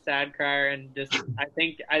crier and a sad crier, and just I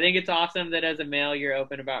think it's awesome that as a male you're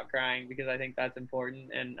open about crying, because I think that's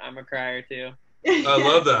important, and I'm a crier too. I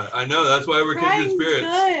love that. I know, that's why we're kindred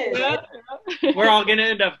spirits. Yeah. We're all gonna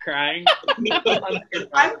end up crying.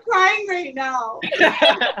 I'm crying right now.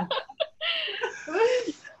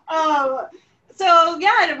 So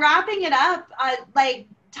yeah, wrapping it up, like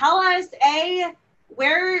tell us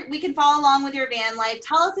where we can follow along with your van life.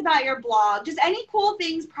 Tell us about your blog, just any cool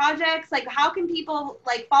things, projects, like how can people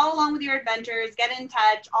like follow along with your adventures, get in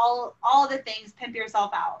touch, all of the things, pimp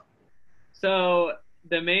yourself out. So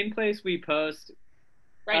the main place we post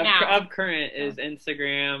right now of current is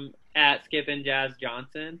Instagram at Skip and Jazz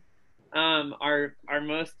Johnson. Our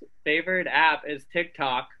most favored app is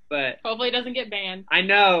TikTok, but hopefully it doesn't get banned. I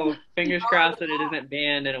know, fingers crossed that it isn't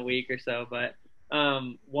banned in a week or so, but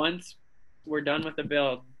once we're done with the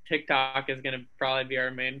build, TikTok is going to probably be our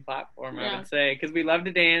main platform, I would say, because we love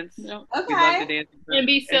to dance. Yep. Okay. We love to dance And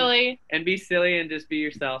be silly. And be silly and just be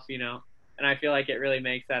yourself, you know. and I feel like it really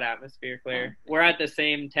makes that atmosphere clear. We're at the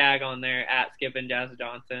same tag on there at Skip and Jazz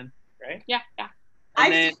Johnson, right? Yeah.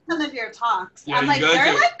 I've seen some of your talks. Yeah, I'm like, you guys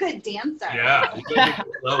they're are- like good dancers. Yeah, you guys are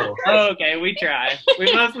good level. Oh, okay, we try.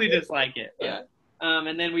 We mostly just like it. Yeah.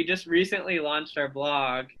 And then we just recently launched our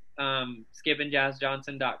blog,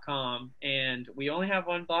 skipandjazzjohnson.com, and we only have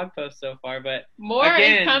one blog post so far, but More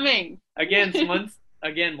Again. is coming.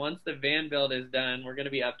 once the van build is done, we're going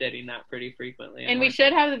to be updating that pretty frequently. And we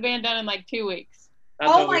should have the van done in like 2 weeks.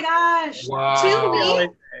 That's Oh what my we gosh. Wow. 2 always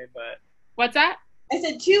weeks? say, but What's that? I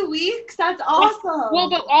said 2 weeks? That's awesome. Well,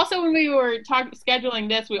 but also when we were scheduling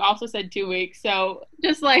this, we also said 2 weeks. So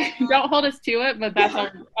just like don't hold us to it, but that's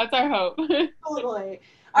our hope. Totally.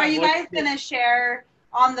 Are you guys going to share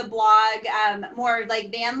on the blog more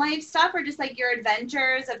like van life stuff, or just like your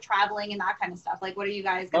adventures of traveling and that kind of stuff? Like, what are you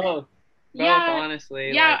guys going to both, Yeah.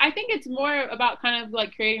 honestly. Yeah, like, I think it's more about kind of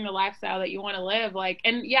like creating the lifestyle that you want to live, like,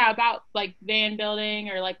 and yeah, about like van building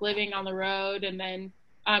or like living on the road and then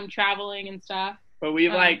traveling and stuff. but we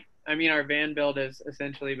our van build has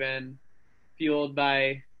essentially been fueled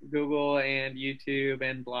by Google and YouTube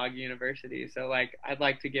and Blog University. So like, I'd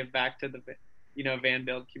like to give back to the, van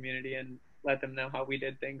build community and let them know how we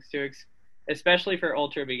did things too, especially for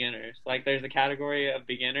ultra beginners. Like there's a category of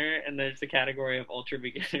beginner and there's a category of ultra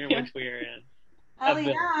beginner, Yeah. which we are in. Oh, a bit.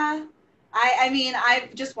 yeah. I mean,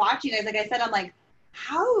 I've just watched you guys. Like I said, I'm like,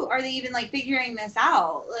 how are they even like figuring this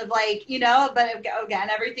out? Like, but again,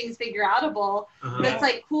 everything's figure outable. Uh-huh. But it's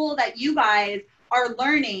like cool that you guys are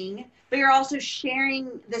learning, but you're also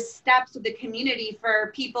sharing the steps with the community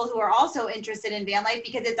for people who are also interested in van life,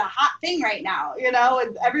 because it's a hot thing right now, and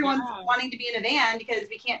everyone's Yeah. wanting to be in a van because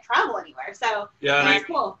we can't travel anywhere. So Yeah, and that's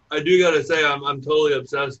cool. I do gotta say I'm totally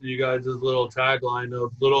obsessed with you guys' little tagline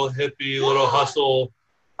of little hippie, little hustle.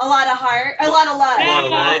 A lot of heart, a lot of love. A lot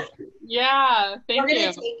of love. Yeah, We're thank gonna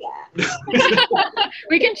you. take it.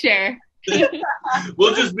 We can share.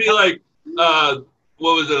 We'll just be like, what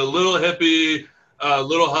was it? A little hippie,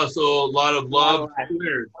 little hustle, a lot of love, life.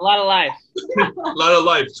 squared. A lot of life. A lot of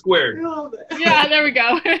life, squared. Yeah, there we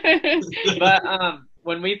go. But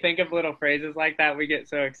when we think of little phrases like that, we get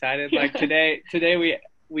so excited. Like today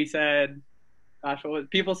we said, gosh,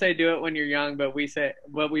 people say do it when you're young, but we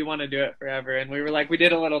want to do it forever. And we were like, we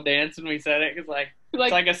did a little dance and we said it because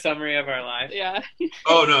it's like a summary of our life. Yeah.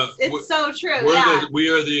 Oh no, It's so true. we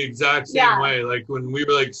are the exact same Yeah. way. Like when we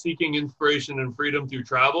were like seeking inspiration and freedom through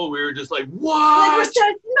travel, we were just like, Like, what? we're so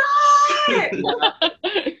smart.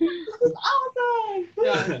 That's awesome.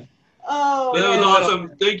 Yeah. Oh, That was man.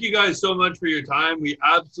 awesome. Thank you guys so much for your time. We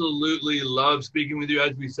absolutely love speaking with you.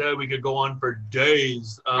 As we said, we could go on for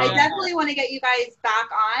days. I definitely want to get you guys back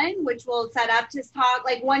on, which we'll set up to talk,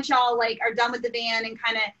 like, once y'all, like, are done with the van and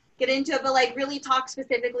kind of get into it, but, like, really talk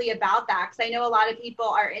specifically about that, because I know a lot of people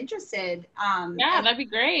are interested. Yeah, that'd be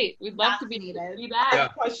great. We'd love to be back. Yeah.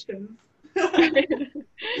 Questions. Well,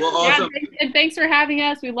 Yeah, awesome. and thanks for having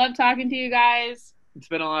us. We love talking to you guys. It's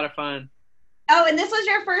been a lot of fun. Oh, and this was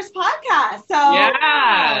your first podcast, so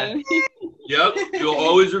Yeah. Yep, you'll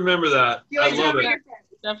always remember that. you I always love remember it.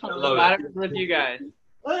 your Definitely. love Glad it was with you guys.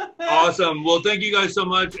 friends. Awesome. Well, thank you guys so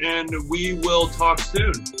much, and we will talk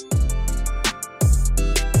soon.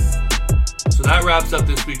 So that wraps up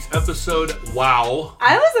this week's episode. Wow.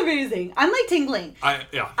 I was amazing. I'm like tingling.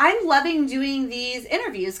 Yeah. I'm loving doing these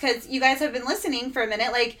interviews because you guys have been listening for a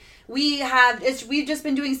minute. Like we've just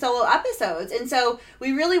been doing solo episodes, and so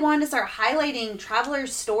we really wanted to start highlighting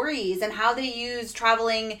travelers' stories and how they use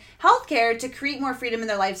traveling healthcare to create more freedom in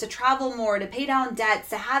their lives, to travel more, to pay down debts,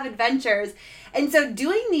 to have adventures. And so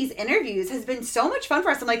doing these interviews has been so much fun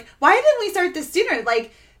for us. I'm like, why didn't we start this sooner?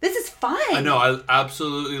 Like, this is fun. I know. I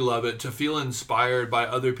absolutely love it to feel inspired by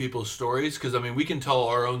other people's stories, because, I mean, we can tell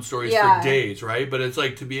our own stories for days, right? But it's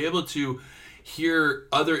like to be able to hear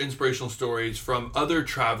other inspirational stories from other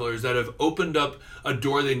travelers that have opened up a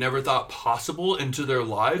door they never thought possible into their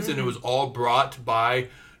lives, and it was all brought by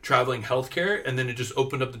traveling healthcare, and then it just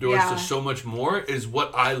opened up the doors to so much more, is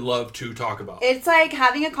what I love to talk about. It's like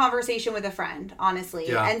having a conversation with a friend, honestly.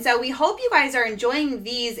 Yeah. And so we hope you guys are enjoying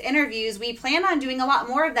these interviews. We plan on doing a lot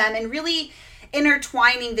more of them and really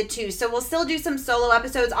intertwining the two. So we'll still do some solo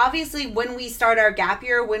episodes. Obviously, when we start our gap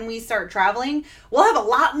year, when we start traveling, we'll have a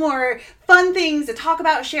lot more fun things to talk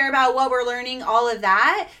about, share about what we're learning, all of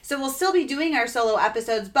that. So we'll still be doing our solo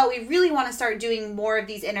episodes, but we really want to start doing more of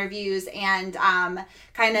these interviews and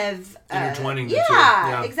kind of Intertwining the two.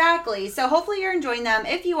 Yeah, exactly. So hopefully you're enjoying them.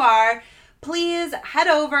 If you are, please head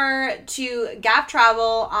over to Gap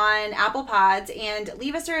Travel on Apple Pods and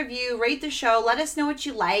leave us a review, rate the show, let us know what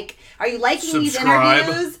you like. Are you liking Subscribe. these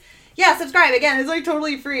interviews? Yeah, subscribe. Again, it's like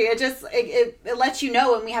totally free. It lets you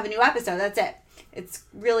know when we have a new episode. That's it. It's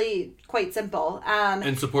really quite simple.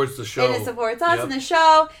 And supports the show. And it supports us and the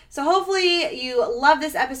show. So hopefully you love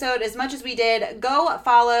this episode as much as we did. Go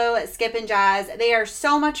follow Skip and Jazz. They are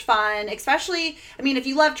so much fun. Especially, I mean, if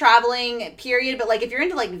you love traveling, period. But like if you're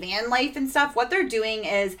into like van life and stuff, what they're doing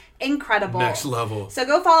is incredible. Next level. So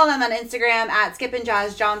go follow them on Instagram at Skip and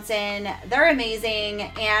Jazz Johnson. They're amazing.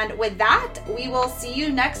 And with that, we will see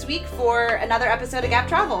you next week for another episode of Gap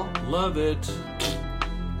Travel. Love it.